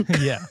think.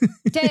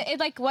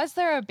 Was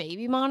there a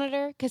baby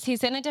monitor? Because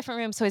he's in a different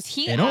room. So is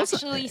he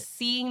actually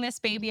seeing this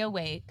baby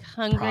awake,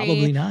 hungry?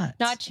 Probably not.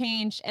 Not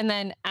changed, and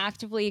then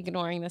actively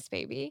ignoring this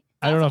baby?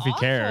 I don't know if he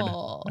cared.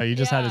 He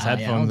just had his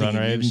headphones on,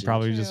 right? And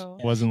probably just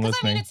wasn't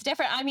listening. I mean, it's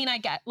different. I mean, I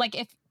get, like,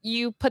 if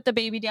you put the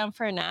baby down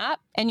for a nap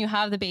and you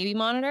have the baby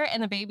monitor,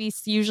 and the baby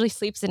usually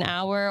sleeps an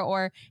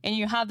hour, and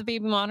you have the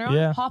baby monitor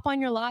on, hop on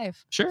your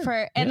live.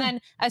 Sure. And then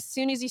as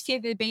soon as you see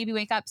the baby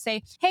wake up,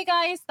 say, hey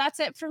guys,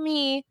 that's it for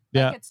me.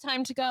 Like, it's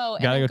time to go.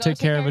 Gotta go take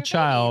care of a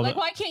child. Like,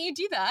 why can't you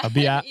do that?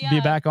 I'll be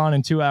back on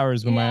in 2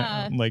 hours when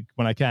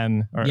when I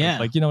can. Or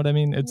like, you know what I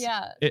mean? It's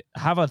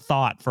have a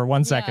thought for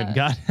 1 second.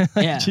 God.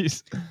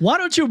 Jeez. Why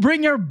don't you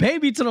bring your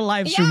baby to the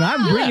live stream?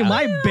 I'm bringing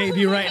my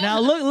baby right now.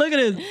 Look at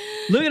it.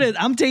 Look at it.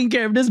 I'm taking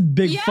care of this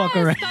big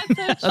fucker right.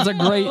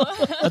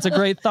 That's a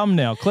great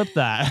thumbnail. Clip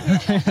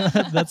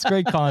that. That's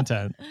great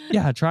content.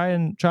 Yeah, try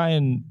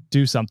and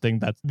do something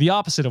that's the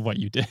opposite of what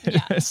you did.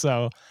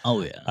 So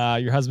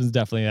your husband's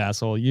definitely an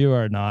asshole. You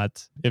are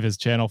not. If his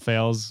channel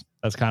fails,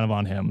 that's kind of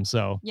on him.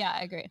 So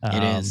I agree.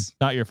 It is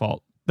not your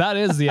fault. that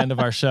is the end of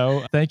our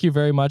show. Thank you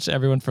very much,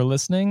 everyone, for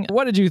listening.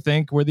 What did you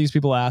think? Were these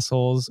people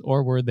assholes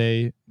or were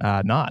they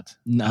not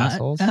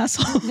assholes? Let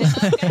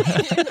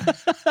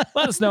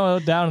us know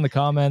down in the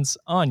comments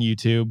on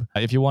YouTube.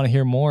 If you want to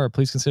hear more,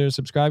 please consider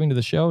subscribing to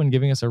the show and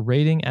giving us a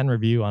rating and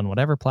review on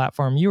whatever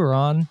platform you are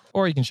on,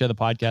 or you can share the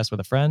podcast with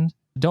a friend.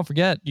 Don't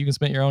forget, you can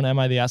submit your own Am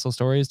I the Asshole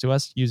stories to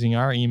us using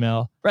our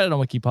email,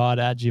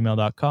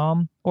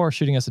 redditonwikipod@gmail.com, or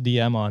shooting us a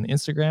DM on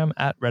Instagram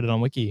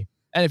 @redditonwiki.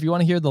 And if you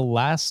want to hear the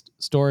last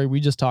story we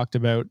just talked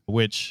about,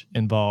 which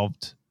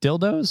involved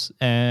dildos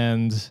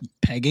and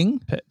Pegging?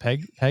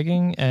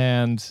 pegging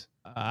and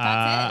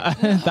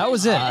that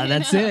was it.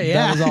 That's it.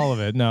 Yeah. That was all of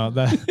it. No,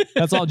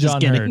 that's all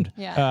John heard.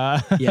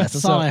 Yeah. Yes,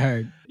 that's all I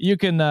heard. You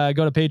can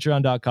go to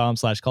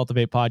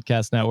patreon.com/Cultivate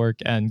Podcast Network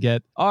and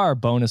get our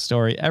bonus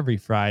story every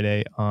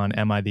Friday on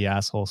Am I the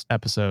Asshole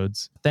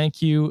episodes.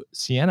 Thank you,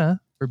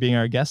 Sienna, for being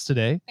our guest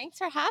today. Thanks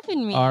for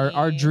having me.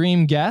 Our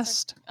dream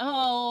guest.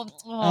 Oh,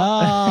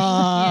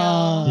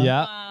 Oh. thank you.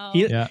 Yeah.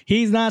 Wow.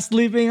 He's not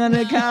sleeping on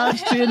the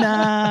couch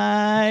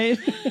tonight.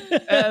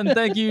 And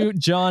thank you,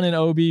 John and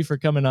Obi, for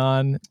coming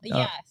on.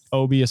 Yes.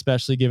 Obi,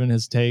 especially given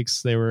his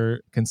takes, they were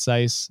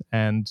concise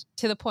and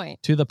To the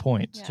point. to the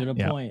point. Yeah. To the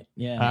Yeah. point.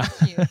 Yeah.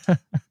 Thank you.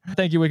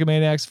 Thank you,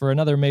 Wikimaniacs, for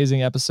another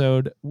amazing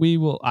episode.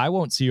 I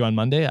won't see you on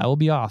Monday. I will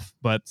be off,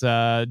 but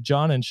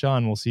John and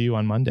Sean will see you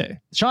on Monday.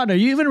 Sean, are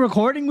you even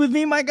recording with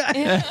me, my guy?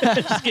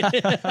 Just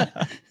kidding.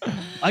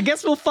 I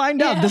guess we'll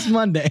find out this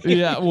Monday.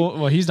 Yeah,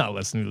 well, he's not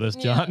listening to this,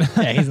 John.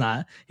 Yeah, he's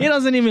not. He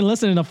doesn't even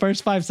listen in the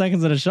first 5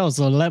 seconds of the show,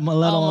 so let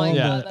alone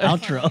God, the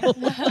that's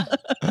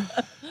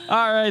outro.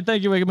 All right,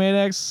 thank you,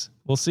 Wikimaniacs.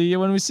 We'll see you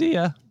when we see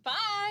you.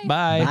 Bye.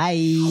 Bye.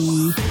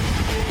 Bye.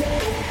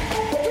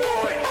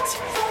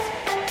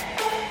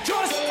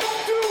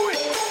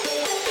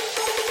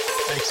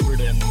 Expert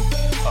in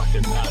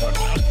fucking, I don't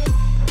know.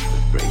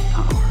 Great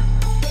power.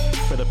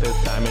 For the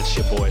fifth time, it's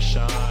your boy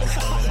Sean.